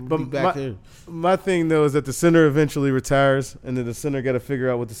 yeah. I'm But gonna be back here. my thing though is that the center eventually retires, and then the center got to figure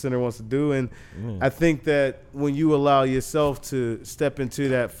out what the center wants to do. And I think that when you allow yourself to step into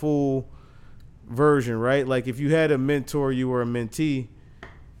that full version, right? Like if you had a mentor, you were a mentee.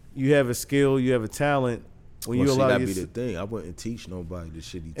 You have a skill, you have a talent. When you allow that'd be yourself, the thing. I wouldn't teach nobody the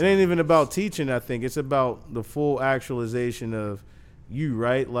shit he it ain't even about teaching. I think it's about the full actualization of you,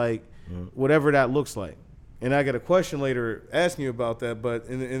 right? Like whatever that looks like. And I got a question later asking you about that, but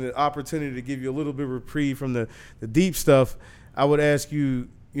in the opportunity to give you a little bit of reprieve from the deep stuff, I would ask you,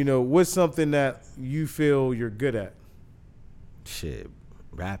 you know, what's something that you feel you're good at? shit,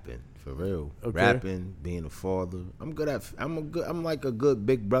 rapping for real. Okay. Rapping, being a father. I'm like a good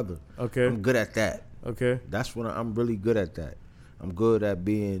big brother. Okay. I'm good at that. Okay. That's what I'm really good at. That I'm good at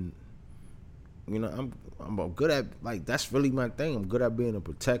being. You know, I'm good at, like, that's really my thing. I'm good at being a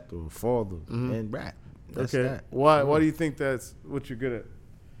protector, a father, and rap. That's Okay. that. Why do you think that's what you're good at?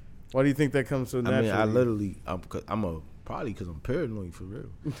 Why do you think that comes so naturally? I mean, probably because I'm paranoid for real.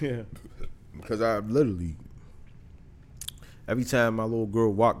 Yeah. Because I literally, every time my little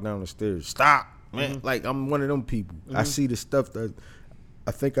girl walk down the stairs, stop, man. Like, I'm one of them people. I see the stuff that,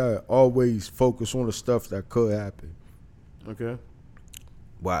 I think I always focus on the stuff that could happen. Okay.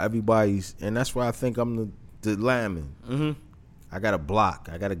 While everybody's, and that's why I think I'm the lineman. I got to block.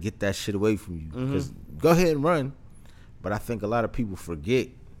 I got to get that shit away from you. Because go ahead and run. But I think a lot of people forget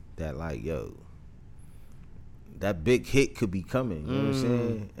that, like, yo, that big hit could be coming. You know what I'm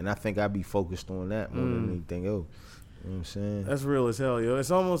saying? And I think I be focused on that more than anything else. You know what I'm saying? That's real as hell, yo.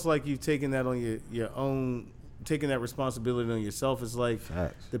 It's almost like you've taken that on your own, taking that responsibility on yourself. It's like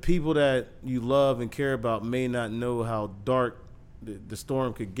Facts. the people that you love and care about may not know how dark the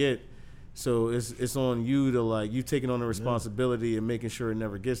storm could get. So it's on you to, like, you taking on the responsibility and making sure it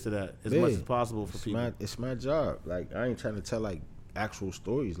never gets to that as much as possible for people. It's my job. Like, I ain't trying to tell, like, actual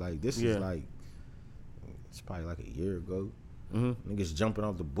stories. Like, this is, like, it's probably like a year ago. Niggas jumping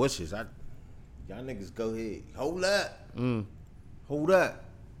off the bushes. Y'all niggas go ahead. Hold up. Hold up.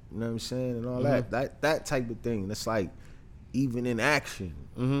 You know what I'm saying? And all that type of thing. That's like, even in action.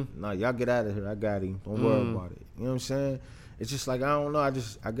 Nah, y'all get out of here. I got him. Don't worry about it. You know what I'm saying? It's just like, I don't know.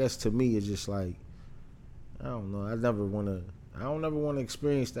 I guess to me, it's just like, I don't know. I don't ever want to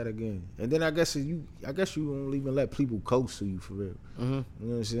experience that again. And then I guess you don't even let people coast to you for real. You know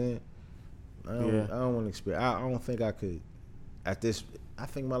what I'm saying? I don't want to experience. I don't think I could. I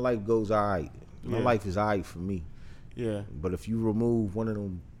think my life goes all right. My life is all right for me. Yeah. But if you remove one of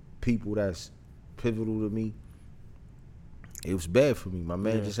them people that's pivotal to me, it was bad for me. My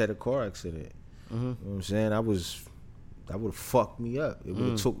man just had a car accident. You know what I'm saying? that would have fucked me up. It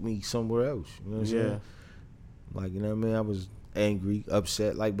would have took me somewhere else. You know what I'm saying? Like, you know what I mean? I was angry,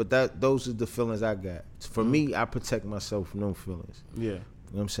 upset. Like, but those are the feelings I got. For me, I protect myself from those feelings. Yeah. You know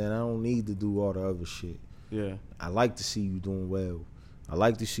what I'm saying? I don't need to do all the other shit. Yeah. I like to see you doing well. I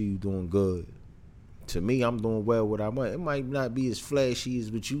like to see you doing good. To me, I'm doing well what I want. It might not be as flashy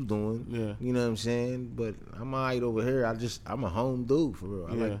as what you doing. Yeah. You know what I'm saying? But I'm all right over here. I'm a home dude for real.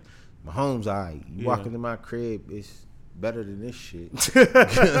 I like my home's all right. You walk into my crib, it's better than this shit. You know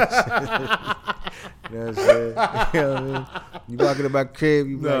what I'm saying? You know what I mean? You walk into my crib,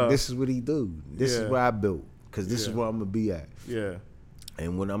 you be like, this is what he do. This is where I built. Because this is where I'm going to be at. Yeah.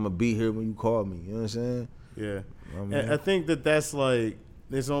 And when I'm going to be here when you call me. You know what I'm saying? Yeah. I mean, And I think that's like,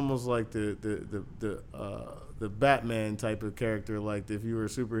 it's almost like the Batman type of character. Like, if you were a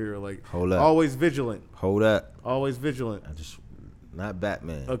superhero, like, hold up. Always vigilant. Hold up. Always vigilant. Not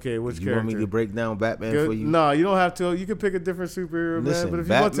Batman. Okay, which you character? Want me to break down Batman for you? No, you don't have to. You can pick a different superhero, listen, man. But if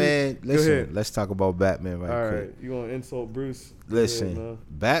Batman, you want to, listen, go ahead. Let's talk about Batman quick. All right, you want to insult Bruce? Listen, ahead,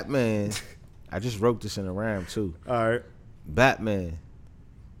 Batman, I just wrote this in a rhyme too. All right. Batman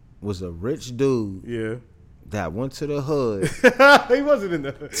was a rich dude Yeah. that went to the hood He wasn't in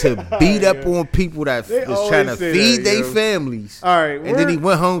the hood. to beat up on people that They was trying to always say feed that, their yo. families. All right. And then he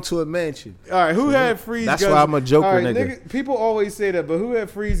went home to a mansion. All right, who had freeze That's guns? why I'm a joker, All right, nigga. People always say that, but who had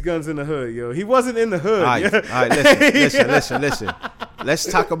freeze guns in the hood, yo? He wasn't in the hood. All right, yeah. all right, listen. Let's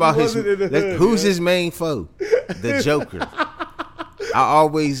talk about He wasn't in the hood, who's yeah. his main foe? The Joker. I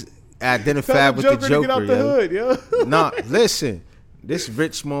always identified with the Joker, to get out the hood, yo. Nah, listen. This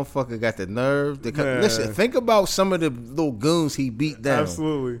rich motherfucker got the nerve to come. Man. Listen, think about some of the little goons he beat down.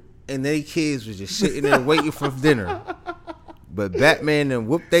 Absolutely. And they kids was just sitting there waiting for dinner. But Batman then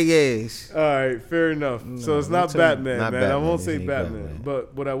whooped their ass. All right, fair enough. No, so it's let me not tell you, Batman, not man. I Batman. won't say It ain't Batman. Batman.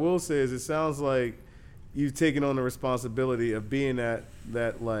 But what I will say is it sounds like you've taken on the responsibility of being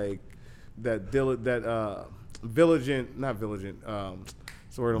Vigilante.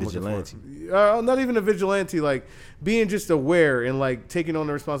 Not even a vigilante, like being just aware and like taking on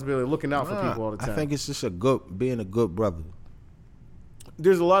the responsibility, looking out for people all the time. I think it's just being a good brother.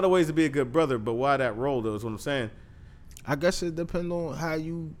 There's a lot of ways to be a good brother, but why that role though is what I'm saying. I guess it depends on how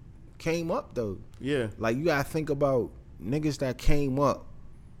you came up though. Yeah. Like you gotta think about niggas that came up,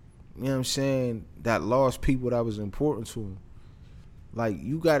 you know what I'm saying, that lost people that was important to them. Like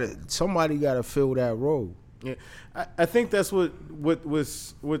somebody gotta fill that role. Yeah, I think that's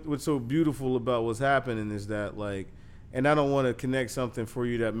what's so beautiful about what's happening is that like, and I don't want to connect something for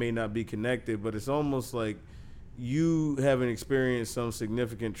you that may not be connected, but it's almost like you haven't experienced some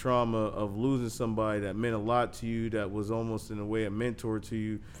significant trauma of losing somebody that meant a lot to you, that was almost in a way a mentor to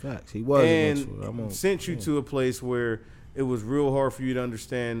you. Facts. He was and a mentor. Sent you to a place where it was real hard for you to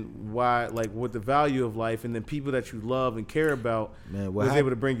understand why, like what the value of life, and then people that you love and care about was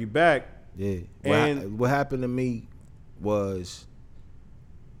able to bring you back. Yeah. And what happened to me was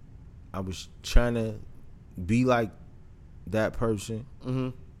I was trying to be like that person.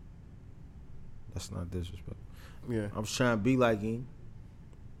 Mm-hmm. That's not disrespect. Yeah. I was trying to be like him.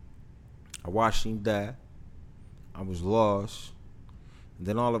 I watched him die. I was lost. And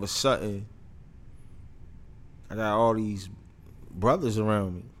then all of a sudden, I got all these brothers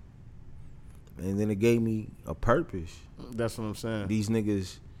around me. And then it gave me a purpose. That's what I'm saying. These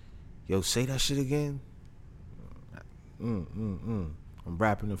niggas, yo, say that shit again. I'm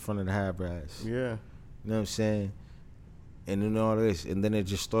rapping in front of the high brass. Yeah. You know what I'm saying? And then all this. And then it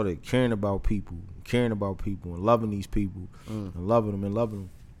just started caring about people and loving these people and loving them.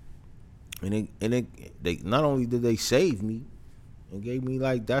 And they not only did they save me, it gave me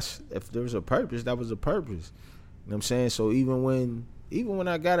like, if there was a purpose, that was a purpose. You know what I'm saying? So even when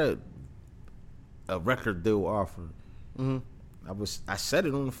I got a record deal offer, I said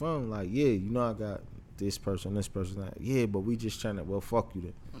it on the phone, like, yeah, you know I got this person, like, yeah, but we just trying to, well, fuck you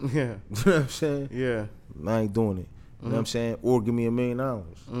then. Yeah. You know what I'm saying? Yeah. I ain't doing it. You know what I'm saying? Or give me $1 million.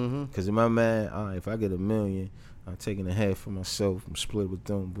 Because in my mind, all right, if I get $1 million, I'm taking a half for myself. I'm split with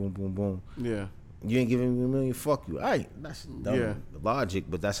them. Boom, boom, boom. Yeah. You ain't giving me $1 million, fuck you. All right, that's dumb logic,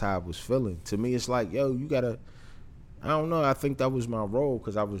 but that's how I was feeling. To me, it's like, yo, you gotta, I don't know. I think that was my role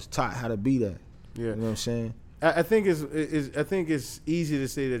because I was taught how to be that. Yeah. You know what I'm saying? I think it's easy to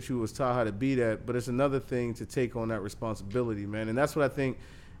say that you was taught how to be that, but it's another thing to take on that responsibility, man. And that's what I think.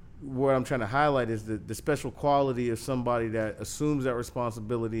 What I'm trying to highlight is the special quality of somebody that assumes that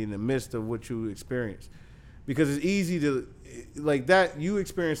responsibility in the midst of what you experience, because it's easy to, like that you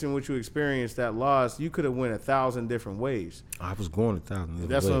experiencing what you experienced, that loss, you could have went 1,000 different ways. I was going 1,000 different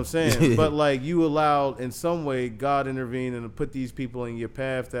That's ways. what I'm saying. But like you allowed, in some way, God intervened and put these people in your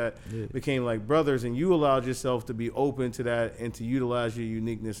path that became like brothers, and you allowed yourself to be open to that and to utilize your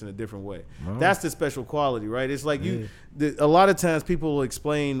uniqueness in a different way. Wow. That's the special quality, right? It's like a lot of times people will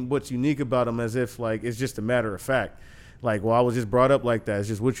explain what's unique about them as if like it's just a matter of fact. Like, well, I was just brought up like that. It's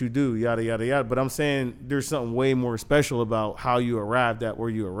just what you do, yada, yada, yada. But I'm saying there's something way more special about how you arrived at where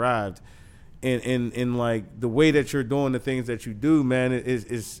you arrived. And like the way that you're doing the things that you do, man,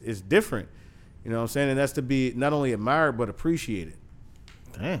 is different. You know what I'm saying? And that's to be not only admired, but appreciated.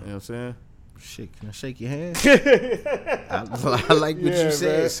 Damn. You know what I'm saying? Shit, can I shake your hand? I like what you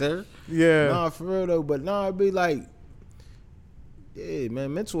said, man. Sir. Yeah. Nah, for real though. But nah, it'd be like, yeah,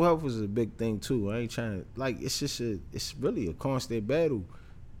 man, mental health is a big thing too. I ain't trying to, like, it's really a constant battle.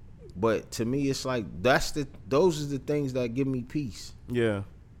 But to me, it's like those are the things that give me peace. Yeah.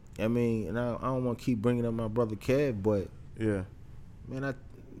 I mean, and I don't want to keep bringing up my brother Kev, but yeah, man,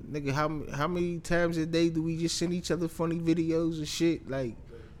 nigga, how many times a day do we just send each other funny videos and shit, like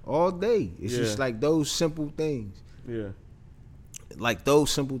all day? It's just like those simple things. Yeah. Like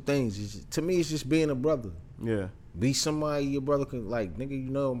those simple things. To me, it's just being a brother. Yeah. Be somebody your brother can, like, nigga, you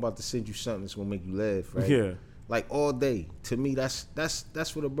know I'm about to send you something that's gonna make you laugh, right? Yeah. Like all day. To me, that's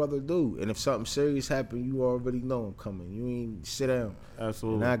what a brother do. And if something serious happen, you already know I'm coming. You ain't sit down.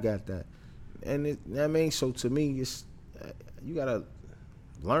 Absolutely. And I got that. And I mean, so to me, it's you gotta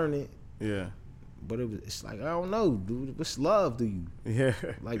learn it. Yeah. But it's like, I don't know, dude. What's love to you? Yeah.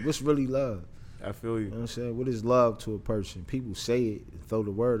 Like, what's really love? I feel you. You know what I'm saying? What is love to a person? People say it and throw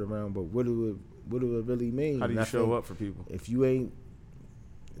the word around, but what do it really mean? How do you show up for people? If you ain't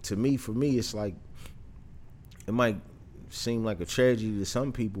to me, for me, it's like it might seem like a tragedy to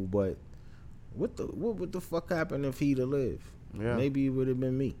some people, but what would the fuck happen if he'd have lived? Yeah. Maybe it would have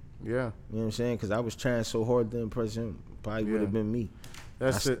been me. Yeah. You know what I'm saying? Because I was trying so hard to impress him. Probably would have been me.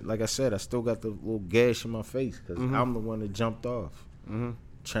 That's it. Like I said, I still got the little gash in my face because I'm the one that jumped off.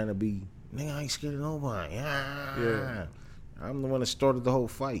 Trying to be, nigga, I ain't scared of nobody. Yeah. I'm the one that started the whole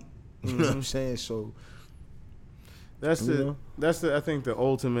fight. You know what I'm saying? So that's I think the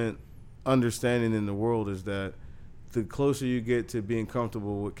ultimate understanding in the world is that the closer you get to being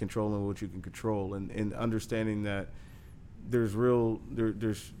comfortable with controlling what you can control and understanding that there's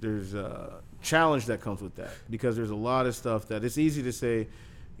challenge that comes with that, because there's a lot of stuff that it's easy to say,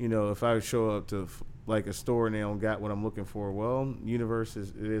 you know, if I show up to like a store and they don't got what I'm looking for, well, universe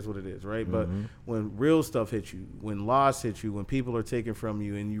it is what it is, right? But when real stuff hits you, when loss hits you, when people are taken from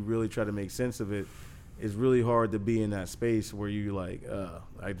you and you really try to make sense of it, it's really hard to be in that space where you like,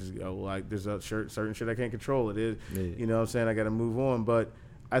 I just go like, there's a certain shit I can't control. It is, you know what I'm saying? I got to move on. But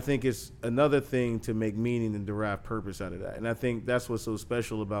I think it's another thing to make meaning and derive purpose out of that. And I think that's what's so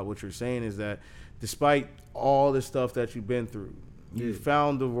special about what you're saying is that despite all the stuff that you've been through, you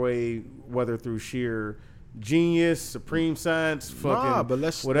found a way, whether through sheer genius, supreme science, fucking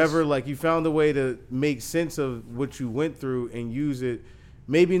whatever, like you found a way to make sense of what you went through and use it.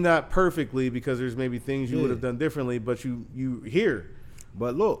 Maybe not perfectly, because there's maybe things you would have done differently, but you hear.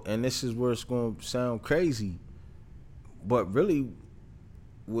 But look, and this is where it's going to sound crazy, but really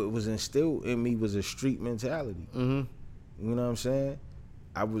what was instilled in me was a street mentality. You know what I'm saying?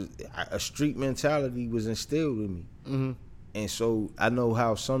 A street mentality was instilled in me. And so I know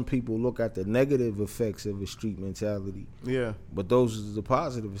how some people look at the negative effects of a street mentality. Yeah. But those are the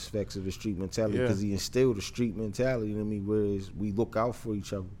positive effects of a street mentality, because he instilled a street mentality in me, whereas we look out for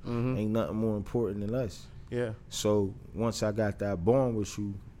each other. Ain't nothing more important than us. Yeah. So once I got that bond with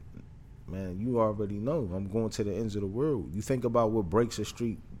you, man, you already know I'm going to the ends of the world. You think about what breaks a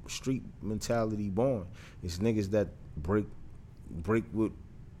street mentality bond. It's niggas that break what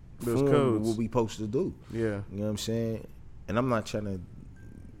those codes, what we supposed to do. Yeah. You know what I'm saying? And I'm not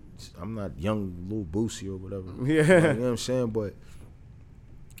young little Boosie or whatever. Yeah. You know what I'm saying? But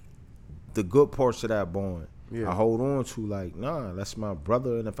the good parts of that bond, I hold on to, like, nah, that's my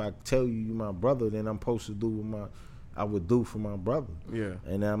brother. And if I tell you my brother, then I'm supposed to do what I would do for my brother. Yeah.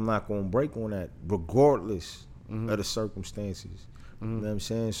 And I'm not going to break on that regardless of the circumstances. You know what I'm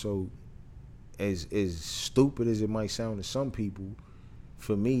saying? So as stupid as it might sound to some people,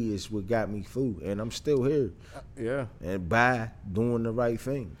 for me, it's what got me through, and I'm still here. And by doing the right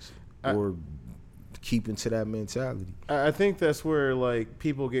things or keeping to that mentality. I think that's where like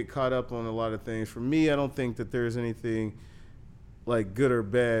people get caught up on a lot of things. For me, I don't think that there's anything like good or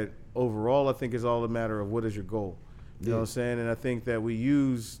bad overall. I think it's all a matter of what is your goal. You know what I'm saying? And I think that we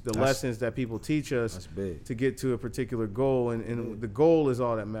use the lessons that people teach us to get to a particular goal, and the goal is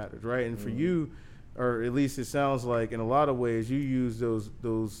all that matters, right? And for you, or at least it sounds like in a lot of ways, you use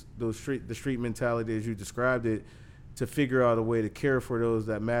the street mentality as you described it to figure out a way to care for those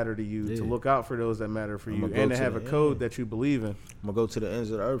that matter to you, to look out for those that matter for you, and to have a code that you believe in. I'm gonna go to the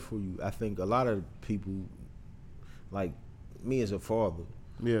ends of the earth for you. I think a lot of people, like me as a father,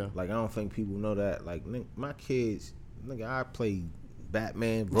 like I don't think people know that. Like my kids, nigga, I play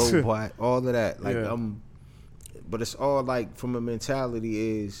Batman, Robot, all of that. Like but it's all like from a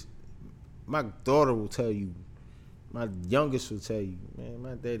mentality is. My daughter will tell you, my youngest will tell you, man,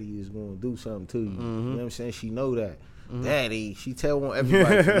 my daddy is going to do something to you. You know what I'm saying? She know that. Daddy, she tell on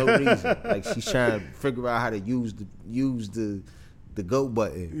everybody for no reason. Like she's trying to figure out how to use the go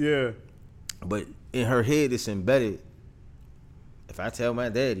button. Yeah. But in her head, it's embedded. If I tell my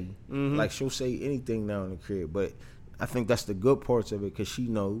daddy, like she'll say anything now in the crib. But I think that's the good parts of it, because she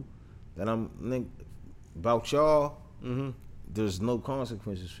know that I'm about y'all. There's no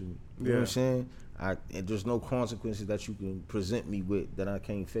consequences for me. You know what I'm saying? And there's no consequences that you can present me with that I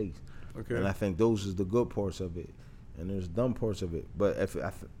can't face. Okay. And I think those is the good parts of it, and there's dumb parts of it. But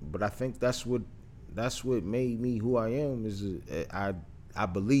I think that's what made me who I am. Is I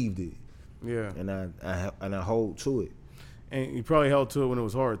believed it. Yeah. And I hold to it. And you probably held to it when it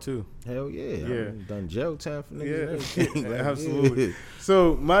was hard too. Hell yeah. I've done jail time for niggas and everything. Like, absolutely.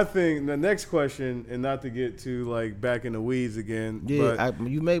 So the next question, and not to get too like back in the weeds again. Yeah, but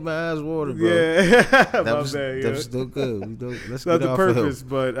you made my eyes water, bro. Yeah. That was still good. Let's not get the off purpose,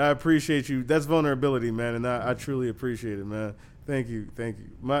 but I appreciate you. That's vulnerability, man, and I truly appreciate it, man. Thank you.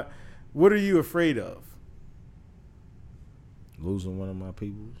 What are you afraid of? Losing one of my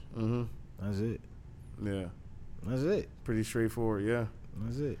peoples. That's it. Yeah. That's it. Pretty straightforward, yeah.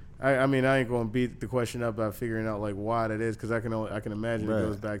 That's it. I mean, I ain't gonna beat the question up by figuring out like why that is, because I can imagine Right. it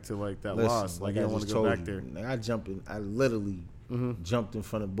goes back to like that Listen, loss. Like you I don't want just to go told back you, there. like, I literally jumped in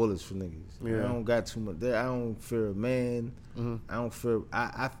front of bullets for niggas. Yeah. I don't got too much there. I don't fear a man. I don't fear.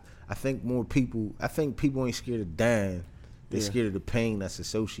 I think more people. I think people ain't scared of dying. They're Yeah. scared of the pain that's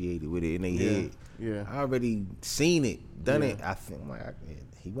associated with it in their head. Yeah. I already seen it, done Yeah. it. I think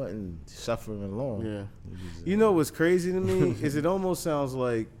he wasn't suffering long. Yeah. He was, You know what's crazy to me is it almost sounds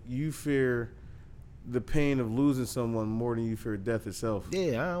like you fear the pain of losing someone more than you fear death itself.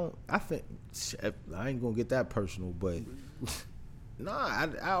 Yeah, I think I ain't gonna get that personal, but I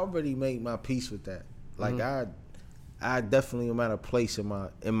already made my peace with that. Like I definitely am at a place in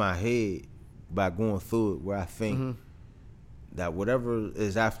my head by going through it where I think that whatever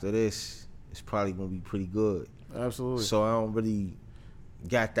is after this is probably gonna be pretty good. Absolutely. So I don't really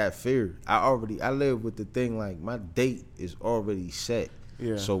got that fear. I live with the thing like my date is already set.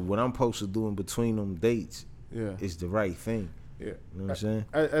 Yeah. So what I'm supposed to do in between them dates Yeah. is the right thing. Yeah. You know what I'm saying?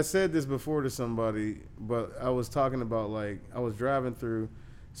 I said this before to somebody, but I was talking about like I was driving through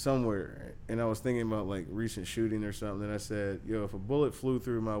somewhere and I was thinking about like recent shooting or something, and I said, yo, if a bullet flew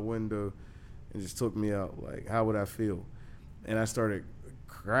through my window and just took me out, like how would I feel? And I started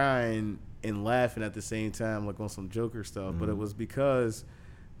crying and laughing at the same time, like on some Joker stuff. But it was because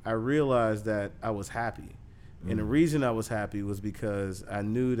I realized that I was happy. And the reason I was happy was because I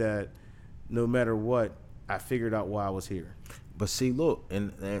knew that no matter what, I figured out why I was here. But see, look,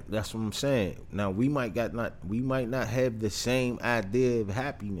 and that's what I'm saying. Now we might not have the same idea of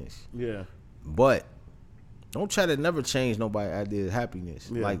happiness, Yeah. but don't try to never change nobody's idea of happiness.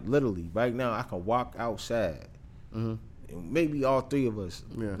 Yeah. Like literally, right now I can walk outside. And maybe all three of us.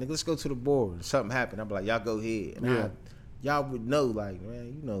 Yeah. Nigga, let's go to the board. And something happened. I'm like, y'all go ahead. And Yeah. y'all would know, like, man,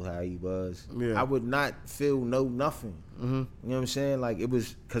 you know how he was. Yeah. I would not feel nothing. You know what I'm saying? Like it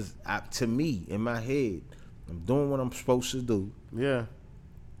was because to me in my head, I'm doing what I'm supposed to do. Yeah.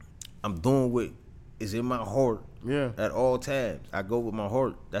 I'm doing what is in my heart Yeah. at all times. I go with my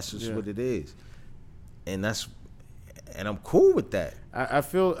heart. That's just Yeah. what it is. And I'm cool with that. I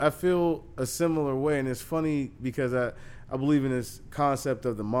feel a similar way, and it's funny because I believe in this concept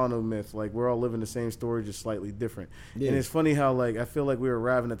of the monomyth. Like we're all living the same story, just slightly different. Yeah. And it's funny how like I feel like we were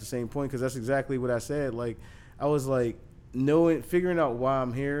arriving at the same point, because that's exactly what I said. Like I was like figuring out why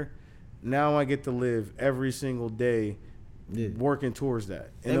I'm here. Now I get to live every single day working towards that.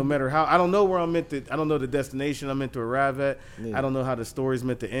 And no matter how, I don't know where I don't know the destination I'm meant to arrive at. Yeah. I don't know how the story's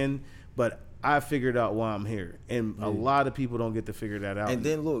meant to end, but I figured out why I'm here. And a lot of people don't get to figure that out. And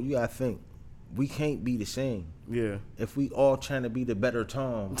then look, you gotta think, we can't be the same. Yeah. If we all trying to be the better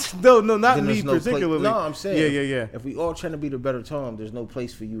Tom, No, not then me there's no particularly. No, I'm saying. Yeah. If we all trying to be the better Tom, there's no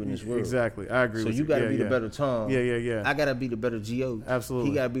place for you in this world. Exactly. I agree So with you gotta be Yeah. the better Tom. Yeah. I gotta be the better Geo. Absolutely.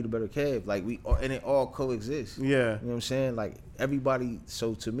 He gotta be the better Kev. Like and it all coexists. Yeah. You know what I'm saying? Like everybody.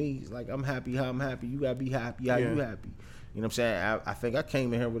 So to me, it's like I'm happy how I'm happy. You gotta be happy how you happy. You know what I'm saying? I think I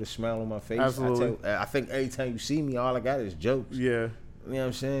came in here with a smile on my face. Absolutely. I think every time you see me, all I got is jokes. Yeah. You know what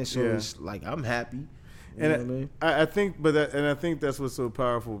I'm saying? So Yeah. it's like I'm happy. You And know what I mean? I think, I think that's what's so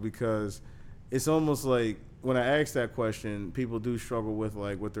powerful, because it's almost like when I ask that question, people do struggle with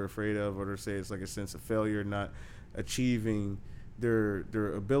like what they're afraid of, or they say it's like a sense of failure, not achieving their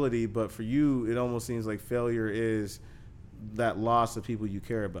ability. But for you, it almost seems like failure is that loss of people you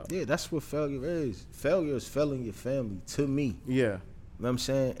care about. Yeah, that's what failure is. Failure is failing your family, to me. Yeah. You know what I'm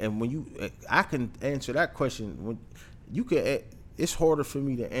saying? And when I can answer that question. When you can, it's harder for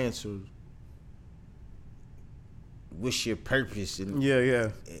me to answer. What's your purpose? And Yeah.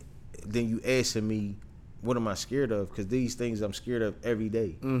 then you asking me, what am I scared of? Because these things I'm scared of every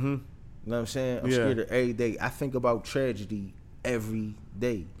day. Mm-hmm. You know what I'm saying? I'm Yeah. scared of every day. I think about tragedy every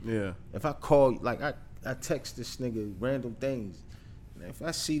day. Yeah. If I call, like I text this nigga random things. And if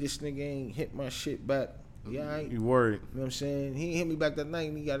I see this nigga ain't hit my shit back, yeah, I ain't. You worried. You know what I'm saying? He hit me back that night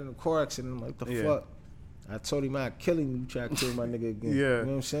and he got in a car accident. I'm like, the Yeah. fuck? I told him I'd kill him. You try to kill my nigga again. Yeah. You know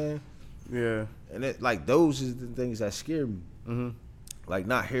what I'm saying? Yeah. And those is the things that scare me. Mm-hmm. Like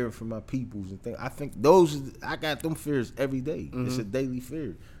not hearing from my peoples and things. I think I got them fears every day. It's a daily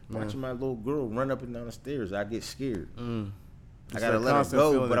fear. Watching my little girl run up and down the stairs, I get scared. I gotta that let her constant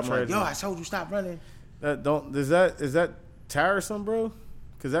go, feeling but of I'm like, tragedy. yo, I told you stop running. Is that tiresome, bro?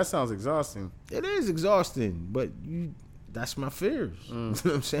 Because that sounds exhausting. It is exhausting, but that's my fears. You know what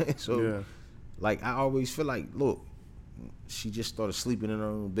I'm saying? So, Yeah. like, I always feel like, look, she just started sleeping in her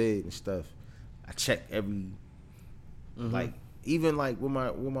own bed and stuff. I check every, like, even like with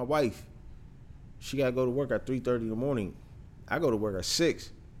my wife, she gotta go to work at 3:30 in the morning. I go to work at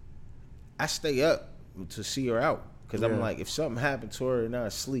 6. I stay up to see her out Because I'm like, if something happened to her and I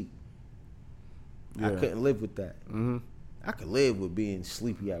was asleep, I couldn't live with that. Mm-hmm. I could live with being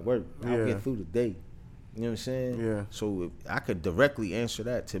sleepy at work. I'll get through the day. You know what I'm saying? Yeah. So if I could directly answer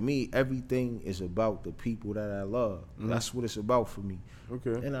that. To me, everything is about the people that I love. That's what it's about for me.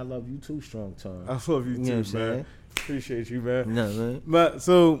 Okay. And I love you too, Strong Time. I love you know too, what I'm man. saying? Appreciate you, man. No, man. But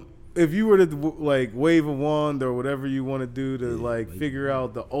so if you were to like wave a wand or whatever you want to do to like figure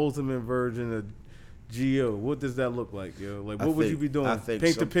out the ultimate version of Gio, what does that look like, yo? Like, what would you be doing?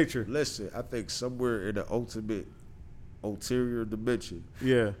 Paint the picture. Listen, I think somewhere in the ultimate ulterior dimension,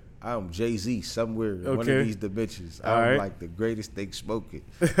 Yeah. I'm Jay-Z somewhere in one of these dimensions. All I'm right. like the greatest thing spoken.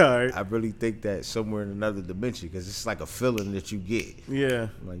 All right. I really think that somewhere in another dimension, because it's like a feeling that you get. Yeah.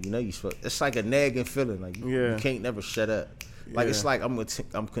 Like, you know, it's like a nagging feeling. Like, you can't never shut up. Like, it's like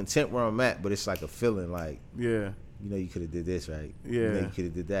I'm content where I'm at, but it's like a feeling like, Yeah. you know, you could have did this, right? Yeah. You know, you could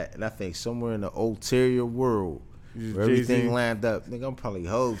have did that. And I think somewhere in the ulterior world, Just where everything Jay-Z. lined up, nigga, I'm probably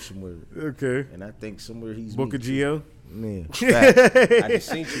Hov somewhere. Okay. And I think somewhere he's Book me, of too. Gio. Man, fact. I just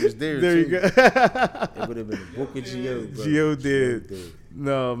seen you was there, There too. you go. It would have been a Book of Gio, bro. Gio did.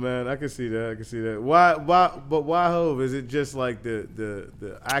 No, man, I can see that. I can see that. Why? But why Hov? Is it just like the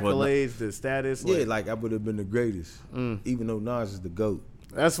accolades, the status? Yeah, like I would have been the greatest, even though Nas is the GOAT.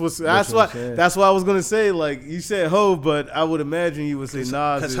 That's what why I'm saying? that's why I was gonna say, like, you said Hov, but I would imagine you would say Nas.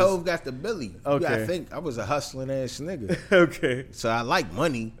 Because Hov got the Billy. Okay. I think I was a hustling ass nigga. Okay. So I like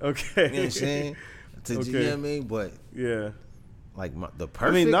money. Okay. You know what I'm saying? You know what I mean? But Yeah. like the I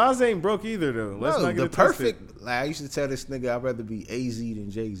perfect. mean, Nas ain't broke either, though. Let's no, not get the it twisted. perfect. Like I used to tell this nigga, I'd rather be AZ than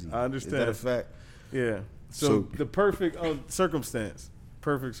Jay-Z. I understand. Is that a fact? Yeah. So the perfect circumstance.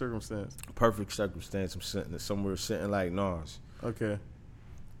 Perfect circumstance. Perfect circumstance. I'm sitting somewhere sitting like Nas. Okay.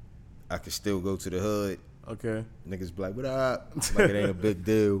 I could still go to the hood. Okay. Niggas be like, what up? Like it ain't a big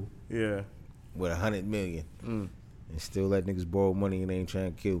deal. Yeah. With $100 million. And still let niggas borrow money and they ain't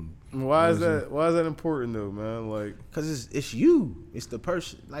trying to kill me. Why is that? Why is that important though, man? Like, Cause it's you. It's the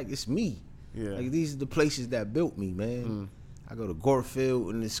person. Like it's me. yeah. Like these are the places that built me, man. I go to Gorefield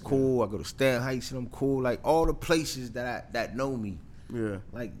and it's cool. I go to Stan Heights and I'm cool. Like all the places that know me. Yeah.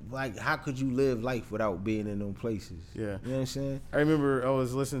 Like how could you live life without being in them places? Yeah. You know what I'm saying? I remember I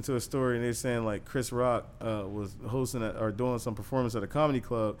was listening to a story and they were saying like Chris Rock was hosting or doing some performance at a comedy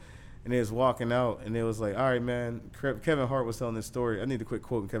club, and they was walking out and it was like, all right, man. Kevin Hart was telling this story. I need to quit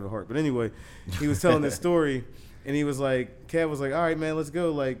quoting Kevin Hart, but anyway, he was telling this story and he was like, Kev was like, all right, man, let's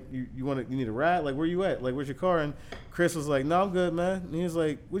go. Like, you need a ride? Like, where you at? Like, where's your car? And Chris was like, no, I'm good, man. And he was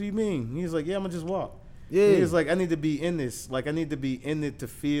like, what do you mean? And he was like, yeah, I'm gonna just walk. Yeah. He was like, I need to be in this. Like, I need to be in it to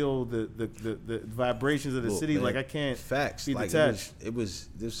feel the vibrations of the Look, city. man, Like, I can't facts. be Like detached. this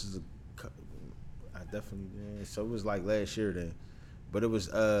is I definitely, man. So it was like last year then. But it was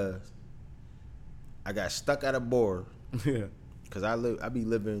I got stuck at a bar Yeah. because I be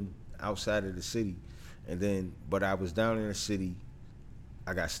living outside of the city, and then but I was down in the city.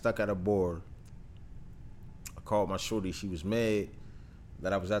 I got stuck at a bar. I called my shorty. She was mad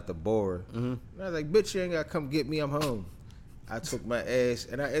that I was at the bar. And I was like, "Bitch, you ain't gotta come get me. I'm home." I took my ass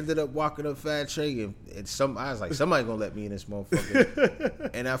and I ended up walking up Fat Trey and I was like, somebody gonna let me in this motherfucker.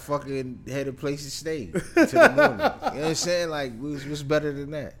 And I fucking had a place to stay till the morning. You know what I'm saying? Like, what's better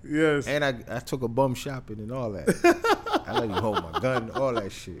than that? Yes. And I took a bum shopping and all that. I let him hold my gun, all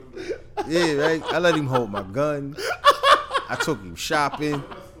that shit. Yeah, right? I let him hold my gun. I took him shopping.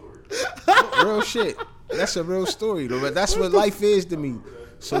 Real shit. That's a real story, though. But that's what life is to me.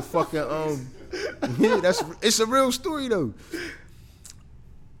 So fucking, yeah, it's a real story, though.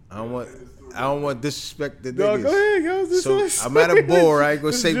 I don't want disrespect to No, niggas. go ahead, yo. This So is- I'm at a bar. I ain't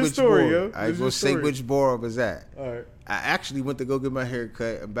gonna This is say your which story, bar. yo. I This ain't is gonna your say story. which bar I was at. All right. I actually went to go get my hair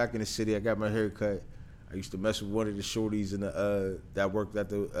cut. I'm back in the city. I got my hair cut. I used to mess with one of the shorties in the that worked at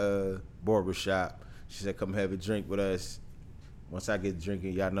the barber shop. She said, "Come have a drink with us." Once I get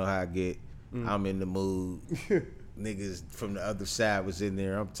drinking, y'all know how I get. I'm in the mood. Niggas from the other side was in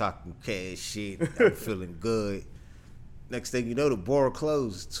there. I'm talking cash shit. I'm feeling good. Next thing you know, the bar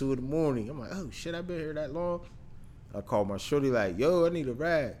closed 2 in the morning. I'm like, oh shit, I been here that long. I called my shorty like, yo, I need a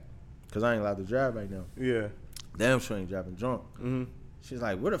ride, cause I ain't allowed to drive right now. Yeah. Damn sure ain't driving drunk. Mm-hmm. She's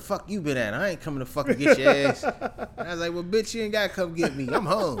like, where the fuck you been at? I ain't coming to fucking get your ass. And I was like, well, bitch, you ain't gotta come get me. I'm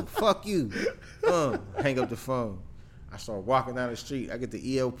home. Fuck you. Hang up the phone. I start walking down the street. I get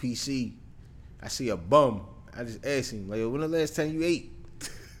the ELPC. I see a bum. I just asked him, like, when the last time you ate?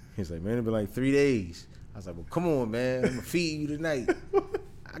 He's like, man, it been like 3 days. I was like, well, come on, man. I'm gonna feed you tonight.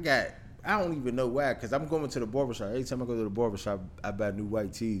 I don't even know why, because I'm going to the barbershop. Every time I go to the barbershop, I buy new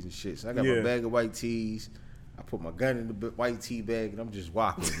white tees and shit. So I got my bag of white tees. I put my gun in the white tee bag, and I'm just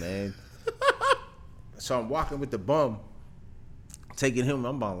walking, man. So I'm walking with the bum, taking him.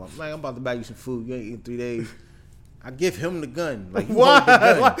 I'm about to buy you some food. You ain't eating 3 days. I give him the gun. Like, you hold the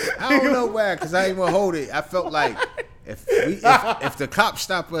gun. I don't know why, because I didn't want to hold it. I felt like if the cops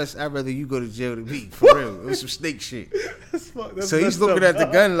stop us, I'd rather you go to jail than me. For real. It was some snake shit. That's So he's looking at the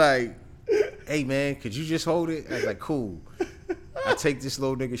gun like, hey, man, could you just hold it? I was like, cool. I take this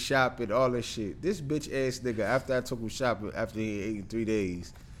little nigga shopping, all that shit. This bitch ass nigga, after I took him shopping, after he ate in 3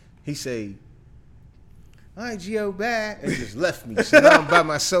 days, he say, all right, Gio, bye, and just left me. So now I'm by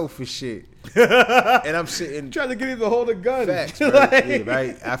myself and shit. And I'm sitting. Trying to get him to hold a gun. Facts, bro. Yeah,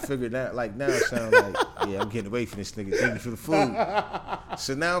 right? I figured that, like, now it sounds like, yeah, I'm getting away from this nigga. Thank you for the food.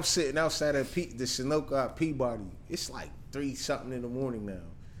 So now I'm sitting outside of the Sunoco at Peabody. It's like 3-something in the morning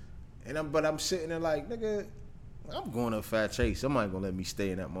now. But I'm sitting there like, nigga, I'm going up Fat Chase. Somebody gonna let me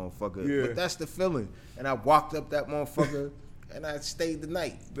stay in that motherfucker. Yeah. But that's the feeling. And I walked up that motherfucker and I stayed the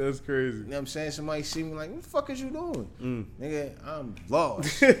night. That's crazy. You know what I'm saying? Somebody see me like, what the fuck is you doing? Nigga, I'm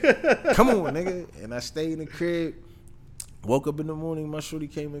lost. Come on, nigga. And I stayed in the crib. Woke up in the morning, my shorty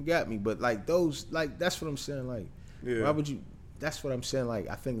came and got me. But like those, like, that's what I'm saying. Like, Yeah. why would you? That's what I'm saying. Like,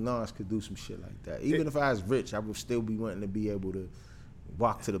 I think Nas could do some shit like that. Even if I was rich, I would still be wanting to be able to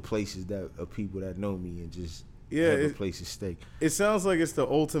walk to the places that of people that know me and just have a place to stay. It sounds like it's the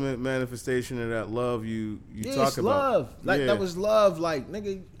ultimate manifestation of that love you Yeah, talk it's about. love. Like, Yeah. that was love. Like,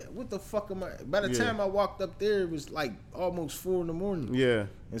 nigga, what the fuck am I? By the time I walked up there, it was like almost 4 a.m. Yeah.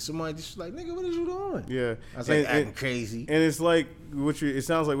 And somebody just was like, nigga, what is you doing? Yeah. I was like, acting crazy. And it's like it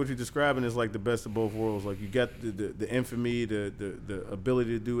sounds like what you're describing is like the best of both worlds. Like, you got the infamy, the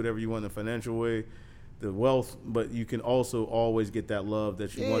ability to do whatever you want in a financial way, the wealth, but you can also always get that love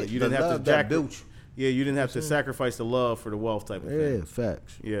that you wanted. You didn't have to built you. Yeah, you didn't have to sacrifice the love for the wealth type of thing. Yeah,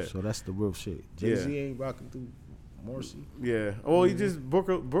 facts. Yeah. So that's the real shit. Jay-Z ain't rocking through Morrissey. Yeah. Oh, he just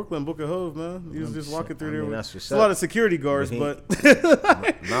Brooklyn Book of Hove, man. He was just walking through there. That's what's a lot of security guards, but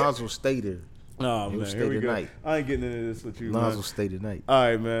Nas will stay there. Oh, He will man, stay here we tonight. go. I ain't getting into this with you, Nas man. will stay tonight. All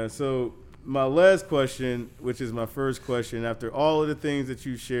right, man. So my last question, which is my first question, after all of the things that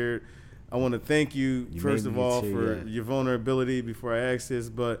you shared, I want to thank you first made of me all too, for yeah. your vulnerability before I ask this.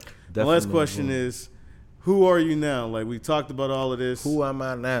 But my Definitely last question vulnerable. is, who are you now? Like, we talked about all of this. Who am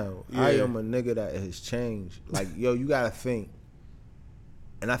I now? Yeah. I am a nigga that has changed. Like, yo, you gotta think.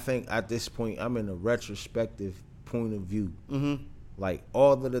 And I think at this point, I'm in a retrospective point of view. Mm-hmm. Like,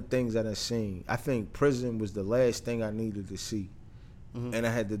 all of the things that I've seen. I think prison was the last thing I needed to see. Mm-hmm. And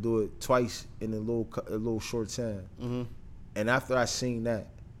I had to do it twice in a little short time. Mm-hmm. And after I seen that,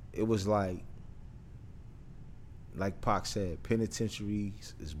 it was like Pac said,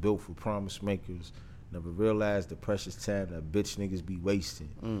 penitentiaries is built for promise makers. Never realized the precious time that bitch niggas be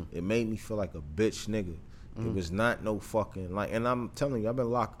wasting. It made me feel like a bitch nigga. It was not no fucking, like, and I'm telling you,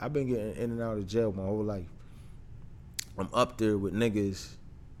 I've been getting in and out of jail my whole life. I'm up there with niggas,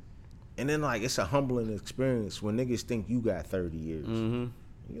 and then, like, it's a humbling experience when niggas think you got 30 years. Mm-hmm.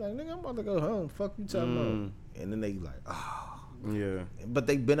 You like, nigga, I'm about to go home. Fuck you talking about. And then they like, oh. Yeah. But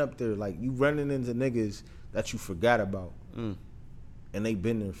they been up there, like, you running into niggas that you forgot about. And they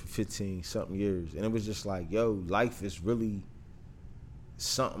been there for 15-something years. And it was just like, yo, life is really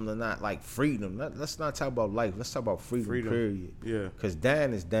something to not, like, freedom. Let's not talk about life. Let's talk about freedom. Period. Yeah. Because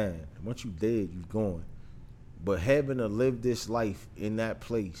dying is dying. Once you dead, you gone. But having to live this life in that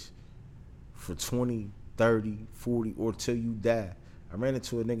place for 20, 30, 40, or till you die. I ran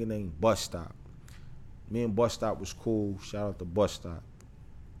into a nigga named Bus Stop. Me and Bus Stop was cool. Shout out to Bus Stop.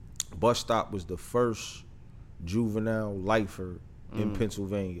 Bus Stop was the first juvenile lifer in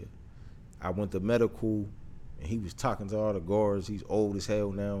Pennsylvania. I went to medical, and he was talking to all the guards. He's old as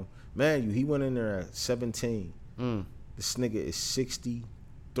hell now. Man, he went in there at 17. This nigga is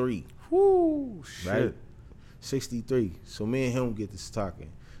 63. Woo, shit. Right? 63. So me and him get this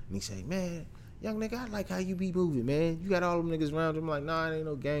talking. And he say, man, young nigga, I like how you be moving, man. You got all them niggas around you. I'm like, nah, it ain't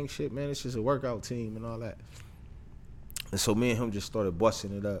no gang shit, man. It's just a workout team and all that. And so me and him just started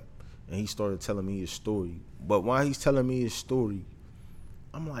busting it up. And he started telling me his story. But while he's telling me his story,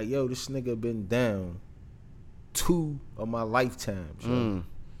 I'm like, yo, this nigga been down 2 of my lifetimes, yo.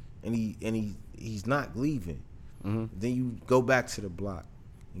 And he's not leaving. Then you go back to the block.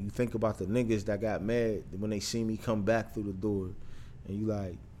 And you think about the niggas that got mad when they see me come back through the door. And you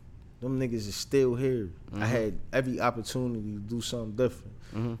like, them niggas is still here. I had every opportunity to do something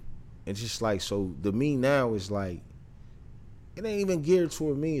different. And just like, so the me now is like, it ain't even geared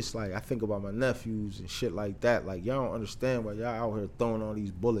toward me. It's like, I think about my nephews and shit like that. Like, y'all don't understand why y'all out here throwing all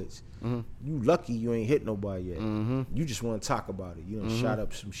these bullets. You lucky you ain't hit nobody yet. You just want to talk about it. You done shot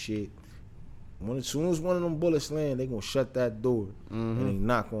up some shit. As soon as one of them bullets land, they gonna shut that door. And they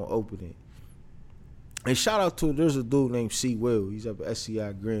not gonna open it. And shout out to, there's a dude named C. Will. He's up at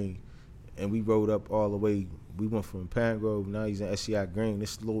SCI Green. And we rode up all the way. We went from Pine Grove, now he's in SCI Green.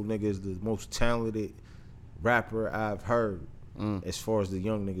 This little nigga is the most talented rapper I've heard as far as the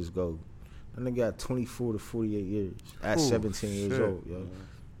young niggas go. That nigga got 24 to 48 years at 17 years old, yo.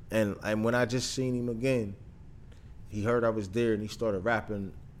 And when I just seen him again, he heard I was there and he started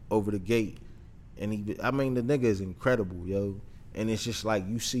rapping over the gate. And the nigga is incredible, yo. And it's just like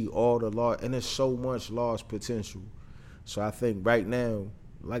you see all the lost, and there's so much lost potential. So I think right now,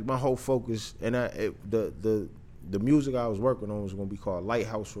 like my whole focus, and the music I was working on was gonna be called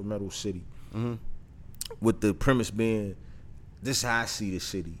Lighthouse for Metal City, with the premise being, this is how I see the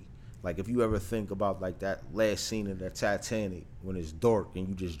city. Like if you ever think about like that last scene of that Titanic when it's dark and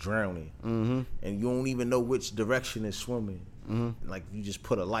you just drowning, and you don't even know which direction it's swimming. Like you just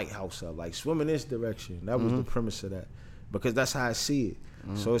put a lighthouse up, like swim in this direction. That was the premise of that. Because that's how I see it.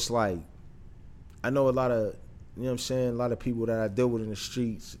 So it's like, I know a lot of, you know what I'm saying, a lot of people that I deal with in the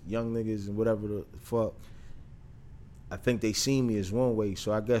streets, young niggas and whatever the fuck, I think they see me as one way.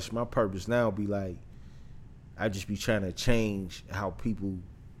 So I guess my purpose now be like, I just be trying to change how people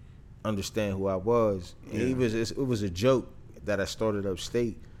understand who I was. And it was a joke that I started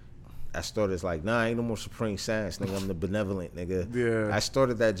upstate. I started as like, nah, ain't no more Supreme Science, nigga. I'm the benevolent, nigga. Yeah. I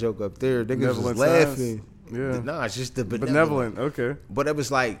started that joke up there. Niggas was laughing. Yeah. Nah, it's just the benevolent. Okay. But it was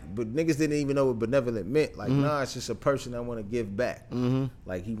like, but niggas didn't even know what benevolent meant. Like, nah, it's just a person that want to give back.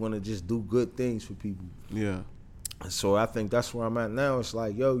 Like, he want to just do good things for people. Yeah. So I think that's where I'm at now. It's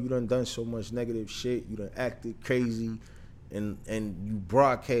like, yo, you done so much negative shit. You done acted crazy. And you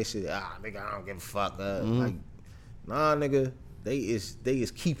broadcast it. Nigga, I don't give a fuck. Like, nah, nigga, they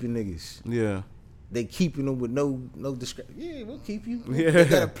is keeping niggas. Yeah. They keeping them with no discretion. Yeah, we'll keep you. They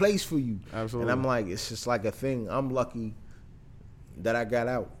got a place for you. Absolutely. And I'm like, it's just like a thing. I'm lucky that I got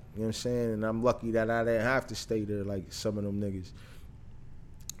out. You know what I'm saying? And I'm lucky that I didn't have to stay there like some of them niggas.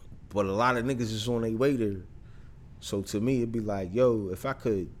 But a lot of niggas is on their way there. So to me, it'd be like, yo, if I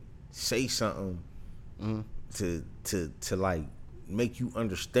could say something to like make you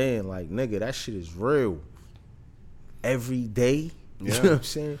understand, like, nigga, that shit is real. Every day. You know what I'm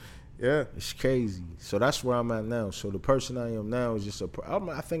saying? Yeah, it's crazy. So that's where I'm at now. So the person I am now is just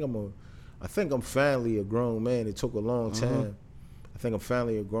I think I'm finally a grown man. It took a long time. I think I'm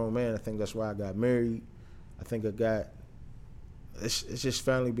finally a grown man. I think that's why I got married. I think it's just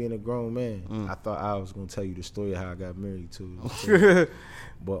finally being a grown man. I thought I was gonna tell you the story of how I got married too.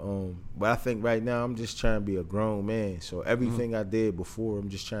 But I think right now I'm just trying to be a grown man. So everything I did before, I'm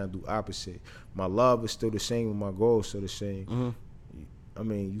just trying to do opposite. My love is still the same and my goal is still the same. I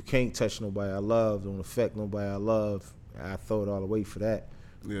mean, you can't touch nobody I love, don't affect nobody I love. I throw it all away for that.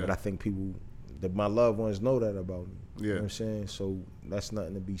 Yeah. But I think people, my loved ones know that about me. Yeah. You know what I'm saying? So that's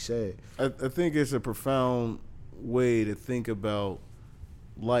nothing to be said. I think it's a profound way to think about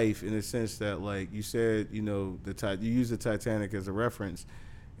life in the sense that, like you said, you know, you use the Titanic as a reference,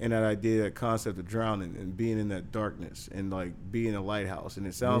 and that idea, that concept of drowning and being in that darkness and like being a lighthouse. And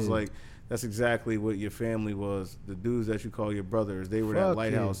it sounds like that's exactly what your family was. The dudes that you call your brothers, they were that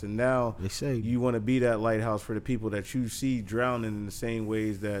lighthouse. And now they say you want to be that lighthouse for the people that you see drowning in the same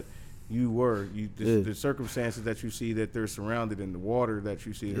ways that you were. The circumstances that you see that they're surrounded in, the water that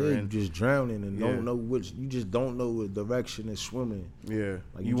you see they're in. Just drowning and don't know which. You just don't know what direction it's swimming. Yeah,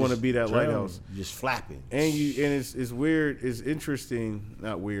 like you want to be that drowning, lighthouse. Just flapping. And it's weird. It's interesting.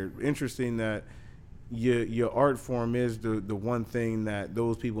 Not weird. Interesting that your art form is the one thing that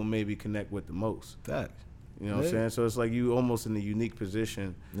those people maybe connect with the most. Fact. You know what I'm saying? So it's like you almost in a unique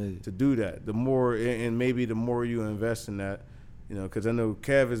position to do that. The more, and maybe the more you invest in that, you know, because I know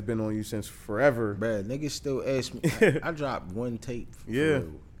Kev has been on you since forever. Bruh, niggas still ask me. I dropped one tape.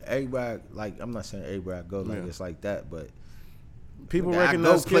 Everybody, like, I'm not saying everybody I go like it's like that, but people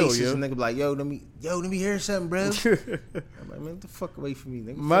recognize places and nigga be like, yo, let me hear something, bro. I'm like, man, get the fuck away from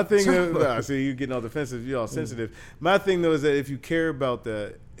me, nigga. My thing is, see, you getting all defensive, you all sensitive. My thing though is that if you care about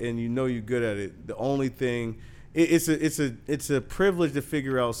that and you know you're good at it, the only thing, it's a privilege to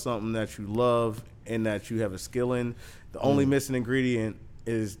figure out something that you love and that you have a skill in. The only missing ingredient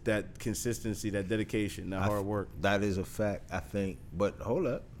is that consistency, that dedication, that hard work. That is a fact, I think. But hold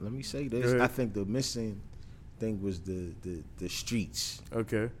up, let me say this. I think the missing thing was the streets.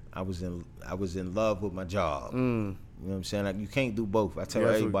 Okay. I was in love with my job. You know what I'm saying? Like, you can't do both. I tell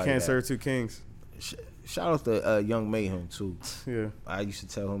everybody can't that. serve two kings. Shout out to Young Mayhem too. Yeah. I used to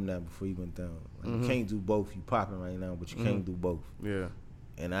tell him that before he went down. Like, you can't do both. You popping right now, but you can't do both. Yeah.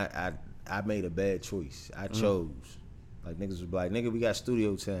 And I made a bad choice. I chose. Like, niggas was like, nigga, we got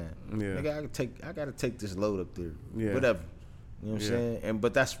studio time. Yeah. Nigga, I gotta take this load up there. Yeah. Whatever. You know what I'm saying?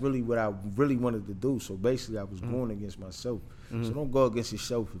 But that's really what I really wanted to do. So basically, I was going against myself. So don't go against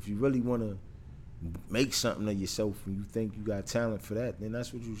yourself. If you really want to make something of yourself and you think you got talent for that, then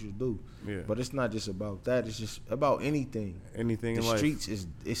that's what you should do. Yeah. But it's not just about that. It's just about anything. Anything The in life. streets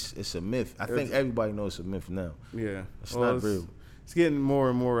it's a myth. I think everybody knows it's a myth now. Yeah. It's not real. It's getting more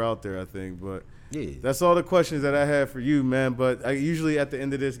and more out there, I think. But Yeah. that's all the questions that I have for you, man. But I usually at the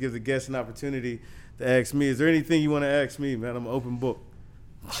end of this give the guest an opportunity to ask me. Is there anything you want to ask me, man? I'm an open book.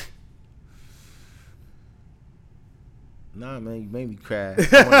 Nah, man, you made me cry.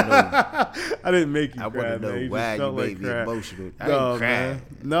 I wanna know. I didn't make you I cry, want to know man. why you felt made like me cry. emotional. I No, didn't cry. man.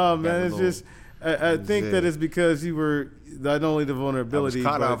 No, man. Got a It's little- just I think that it's because you were not only the I was vulnerability,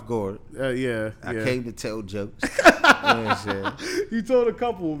 caught but off guard. yeah. I yeah. came to tell jokes. You know what I'm saying? You told a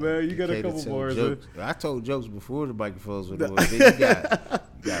couple, man. You got a Came to couple tell more. jokes. I told jokes before the microphones were on. Then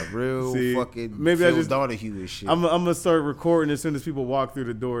you got real See, fucking maybe I Phil just- Donahue and shit. I'm gonna start recording as soon as people walk through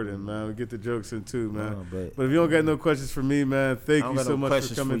the door. Then, man, we get the jokes in too, man. No, but- but if you don't got no questions for me, man, I thank don't you got so no much for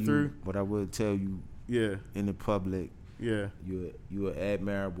questions coming you, through. But I will tell you Yeah, in the public, yeah, you an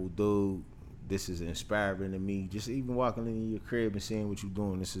admirable dude. This is inspiring to me. Just even walking in your crib and seeing what you're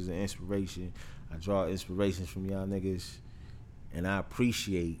doing, this is an inspiration. I draw inspirations from y'all niggas, and I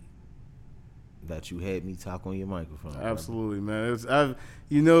appreciate that you had me talk on your microphone. brother. absolutely, man.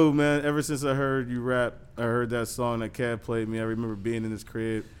 Man, ever since I heard you rap, I heard that song that Cav played me. I remember being in his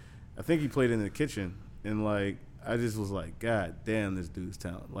crib. I think he played in the kitchen, and like I just was like, God damn, this dude's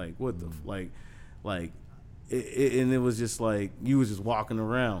talent. Like what the and it was just like you was just walking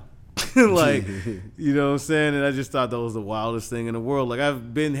around. Like, you know what I'm saying? And I just thought that was the wildest thing in the world. Like,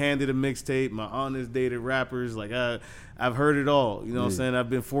 I've been handed a mixtape. My aunt has dated rappers. Like, I've heard it all. You know what I'm saying? I've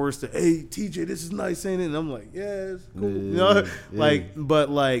been forced to, hey, TJ, this is nice, ain't it? And I'm like, yeah, it's cool. You know? Like, but,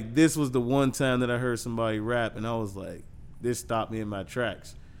 like, this was the one time that I heard somebody rap, and I was like, this stopped me in my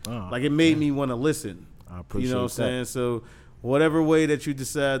tracks. Like, it made me want to listen. I appreciate You know what I'm saying? So, whatever way that you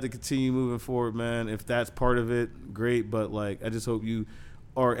decide to continue moving forward, man, if that's part of it, great. But, like, I just hope you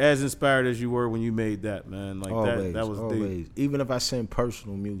are as inspired as you were when you made that, man. Like Always, that was always. deep. Even if I send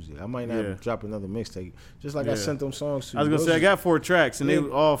personal music, I might not Yeah. drop another mixtape. Just like I Yeah. sent them songs to you. I was gonna Those say I is- got 4 tracks and they Yeah.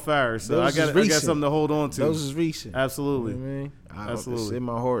 were all fire, so Those I is got recent. something to hold on to. Those is recent. Absolutely, You know what I mean? It's Absolutely. in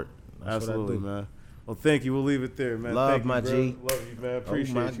my heart. That's absolutely, what I do. man. Well, thank you. We'll leave it there, man. Love, thank you, my bro. G. Love you, man.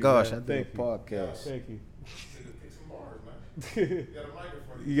 Appreciate oh my you, gosh, man. I did Thank a you. podcast. Thank you. Take some bars, man. You got a mic in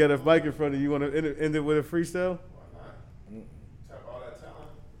front of you. You got a mic in front of you. You want to end it with a freestyle? Why not? Tap all that talent.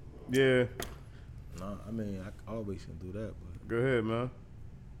 Yeah. No, I mean I always can do that, but Go ahead, man.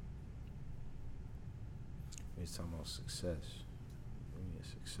 it's talking about success. Give me a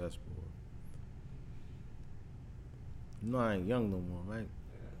success board. You know I ain't young no more, right?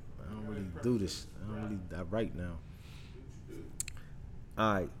 I don't really do this. I write now.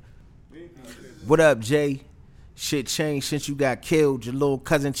 All right. What up, Jay? Shit changed since you got killed. Your little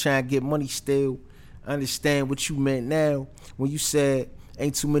cousin trying to get money still. I understand what you meant now when you said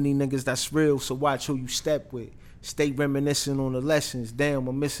ain't too many niggas that's real, so watch who you step with. Stay reminiscing on the lessons. Damn,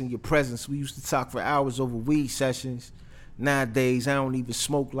 I'm missing your presence. We used to talk for hours over weed sessions. Nowadays, I don't even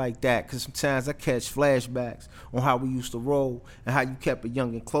smoke like that, cause sometimes I catch flashbacks on how we used to roll and how you kept a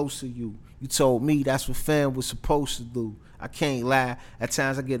youngin' close to you. You told me that's what fam was supposed to do. I can't lie, at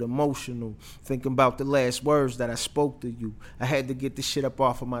times I get emotional, thinking about the last words that I spoke to you. I had to get this shit up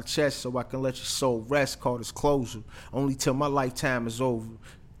off of my chest so I can let your soul rest, call this closure, only till my lifetime is over.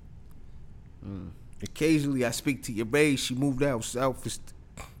 Occasionally I speak to your babe, she moved out south.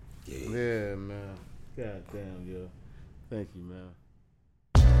 Yeah, man. God damn, yo. Thank you,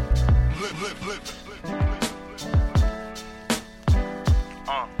 man.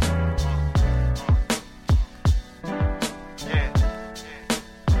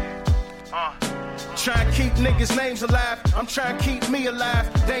 Trying to keep niggas' names alive. I'm trying to keep me alive.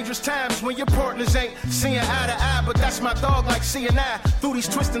 Dangerous times when your partners ain't seeing eye to eye. But that's my dog like C&I. Through these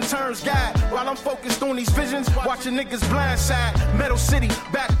twists and turns, guide. While I'm focused on these visions, watching niggas blindside. Metal City,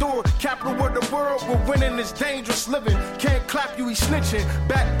 backdoor, capital of the world. Where winning is dangerous living. Can't clap you, he snitching.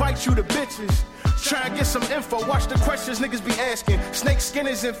 Backbite you to bitches. Try and get some info, watch the questions niggas be asking. Snake skin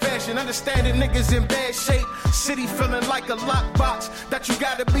is in fashion, understanding niggas in bad shape. City feeling like a lockbox that you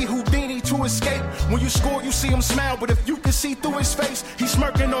gotta be Houdini to escape. When you score, you see him smile, but if you can see through his face, he's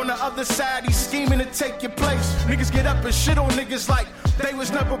smirking on the other side, he's scheming to take your place. Niggas get up and shit on niggas like they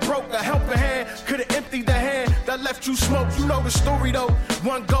was never broke. A helping hand could've emptied the hand that left you smoke. You know the story though.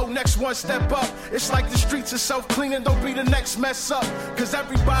 One go, next one step up. It's like the streets are self-cleaning, don't be the next mess up. Cause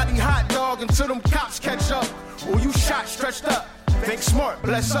everybody hot dog until them cops catch up. Or you shot, stretched up. Think smart,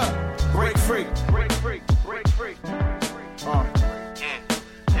 bless up. Break free. Break free. Break free. Break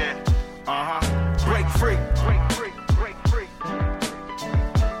free.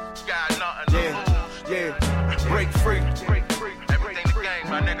 Got nothing to lose. Break free. Everything the game,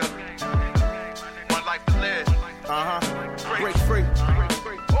 my nigga. One life to live. Break free.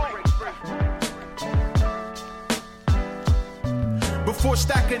 Before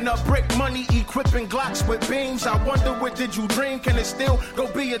stacking up brick money, equipping Glocks with beams, I wonder what did you dream? Can it still go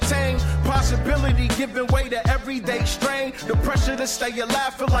be attained? Possibility giving way to everyday strain. The pressure to stay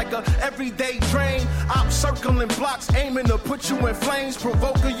alive feel like a everyday drain. I'm circling blocks, aiming to put you in flames.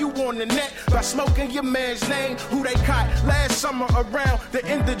 Provoking you on the net by smoking your man's name. Who they caught last summer around the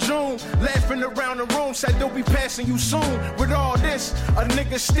end of June. Laughing around the room, said they'll be passing you soon. With all this, a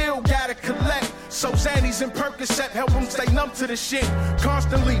nigga still gotta collect. So Xannies and Percocet help him stay numb to the shit.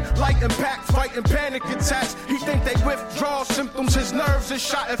 Constantly light impact, fighting panic attacks. He think they withdraw symptoms, his nerves is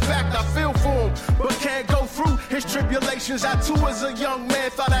shot. In fact, I feel for him, but can't go through his tribulations. I too, as a young man,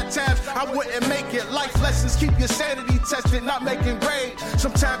 thought at times I wouldn't make it. Life lessons keep your sanity tested, not making grade.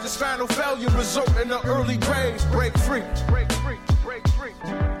 Sometimes it's final failure, result in the early graves. Break free. Break free. Break free.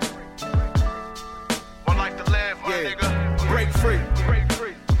 One life to live, my nigga. Break free. Break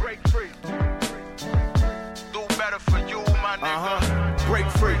free. Break free. Do better for you, my nigga. Break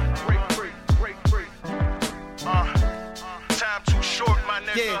free. Break free. Break free. Time too short, my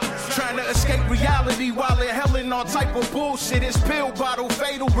nigga. Trying to escape reality while inhaling all type of bullshit. It's pill bottle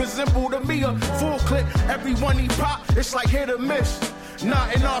fatal, resemble to me a full clip. Every one he pop, it's like hit or miss.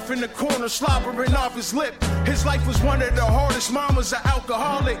 Knotting off in the corner, slobbering off his lip. His life was one of the hardest. Mama's an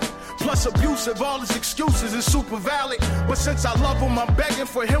alcoholic, plus abusive. All his excuses is super valid. But since I love him, I'm begging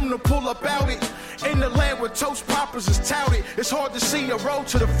for him to pull up out it. In the land where toast poppers is touted, it's hard to see a road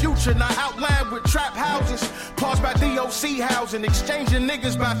to the future, not outlined with trap houses. Paused by DOC housing, exchanging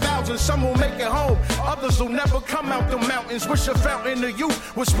niggas by thousands. Some will make it home, others will never come out the mountains. Wish a fountain of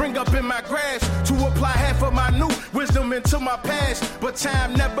youth would spring up in my grasp to apply half of my new wisdom into my past. But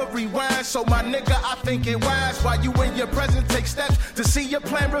time never rewinds, so my nigga, I think it wise while you in your present take steps to see your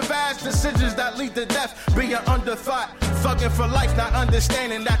plan revised. Decisions that lead to death, being underthought, thugging for life, not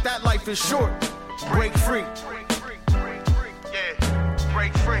understanding that life is short. Break free. Yeah,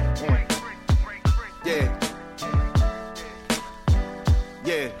 break free.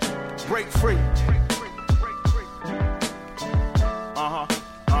 Yeah, break free.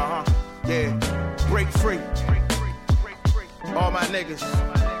 Yeah, break free. All my niggas.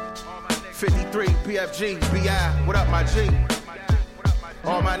 53, PFG, BI, what up, my G?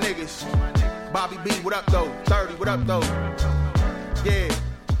 All my niggas. Bobby B, what up, though? 30, what up, though? Yeah,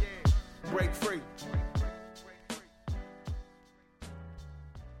 break free.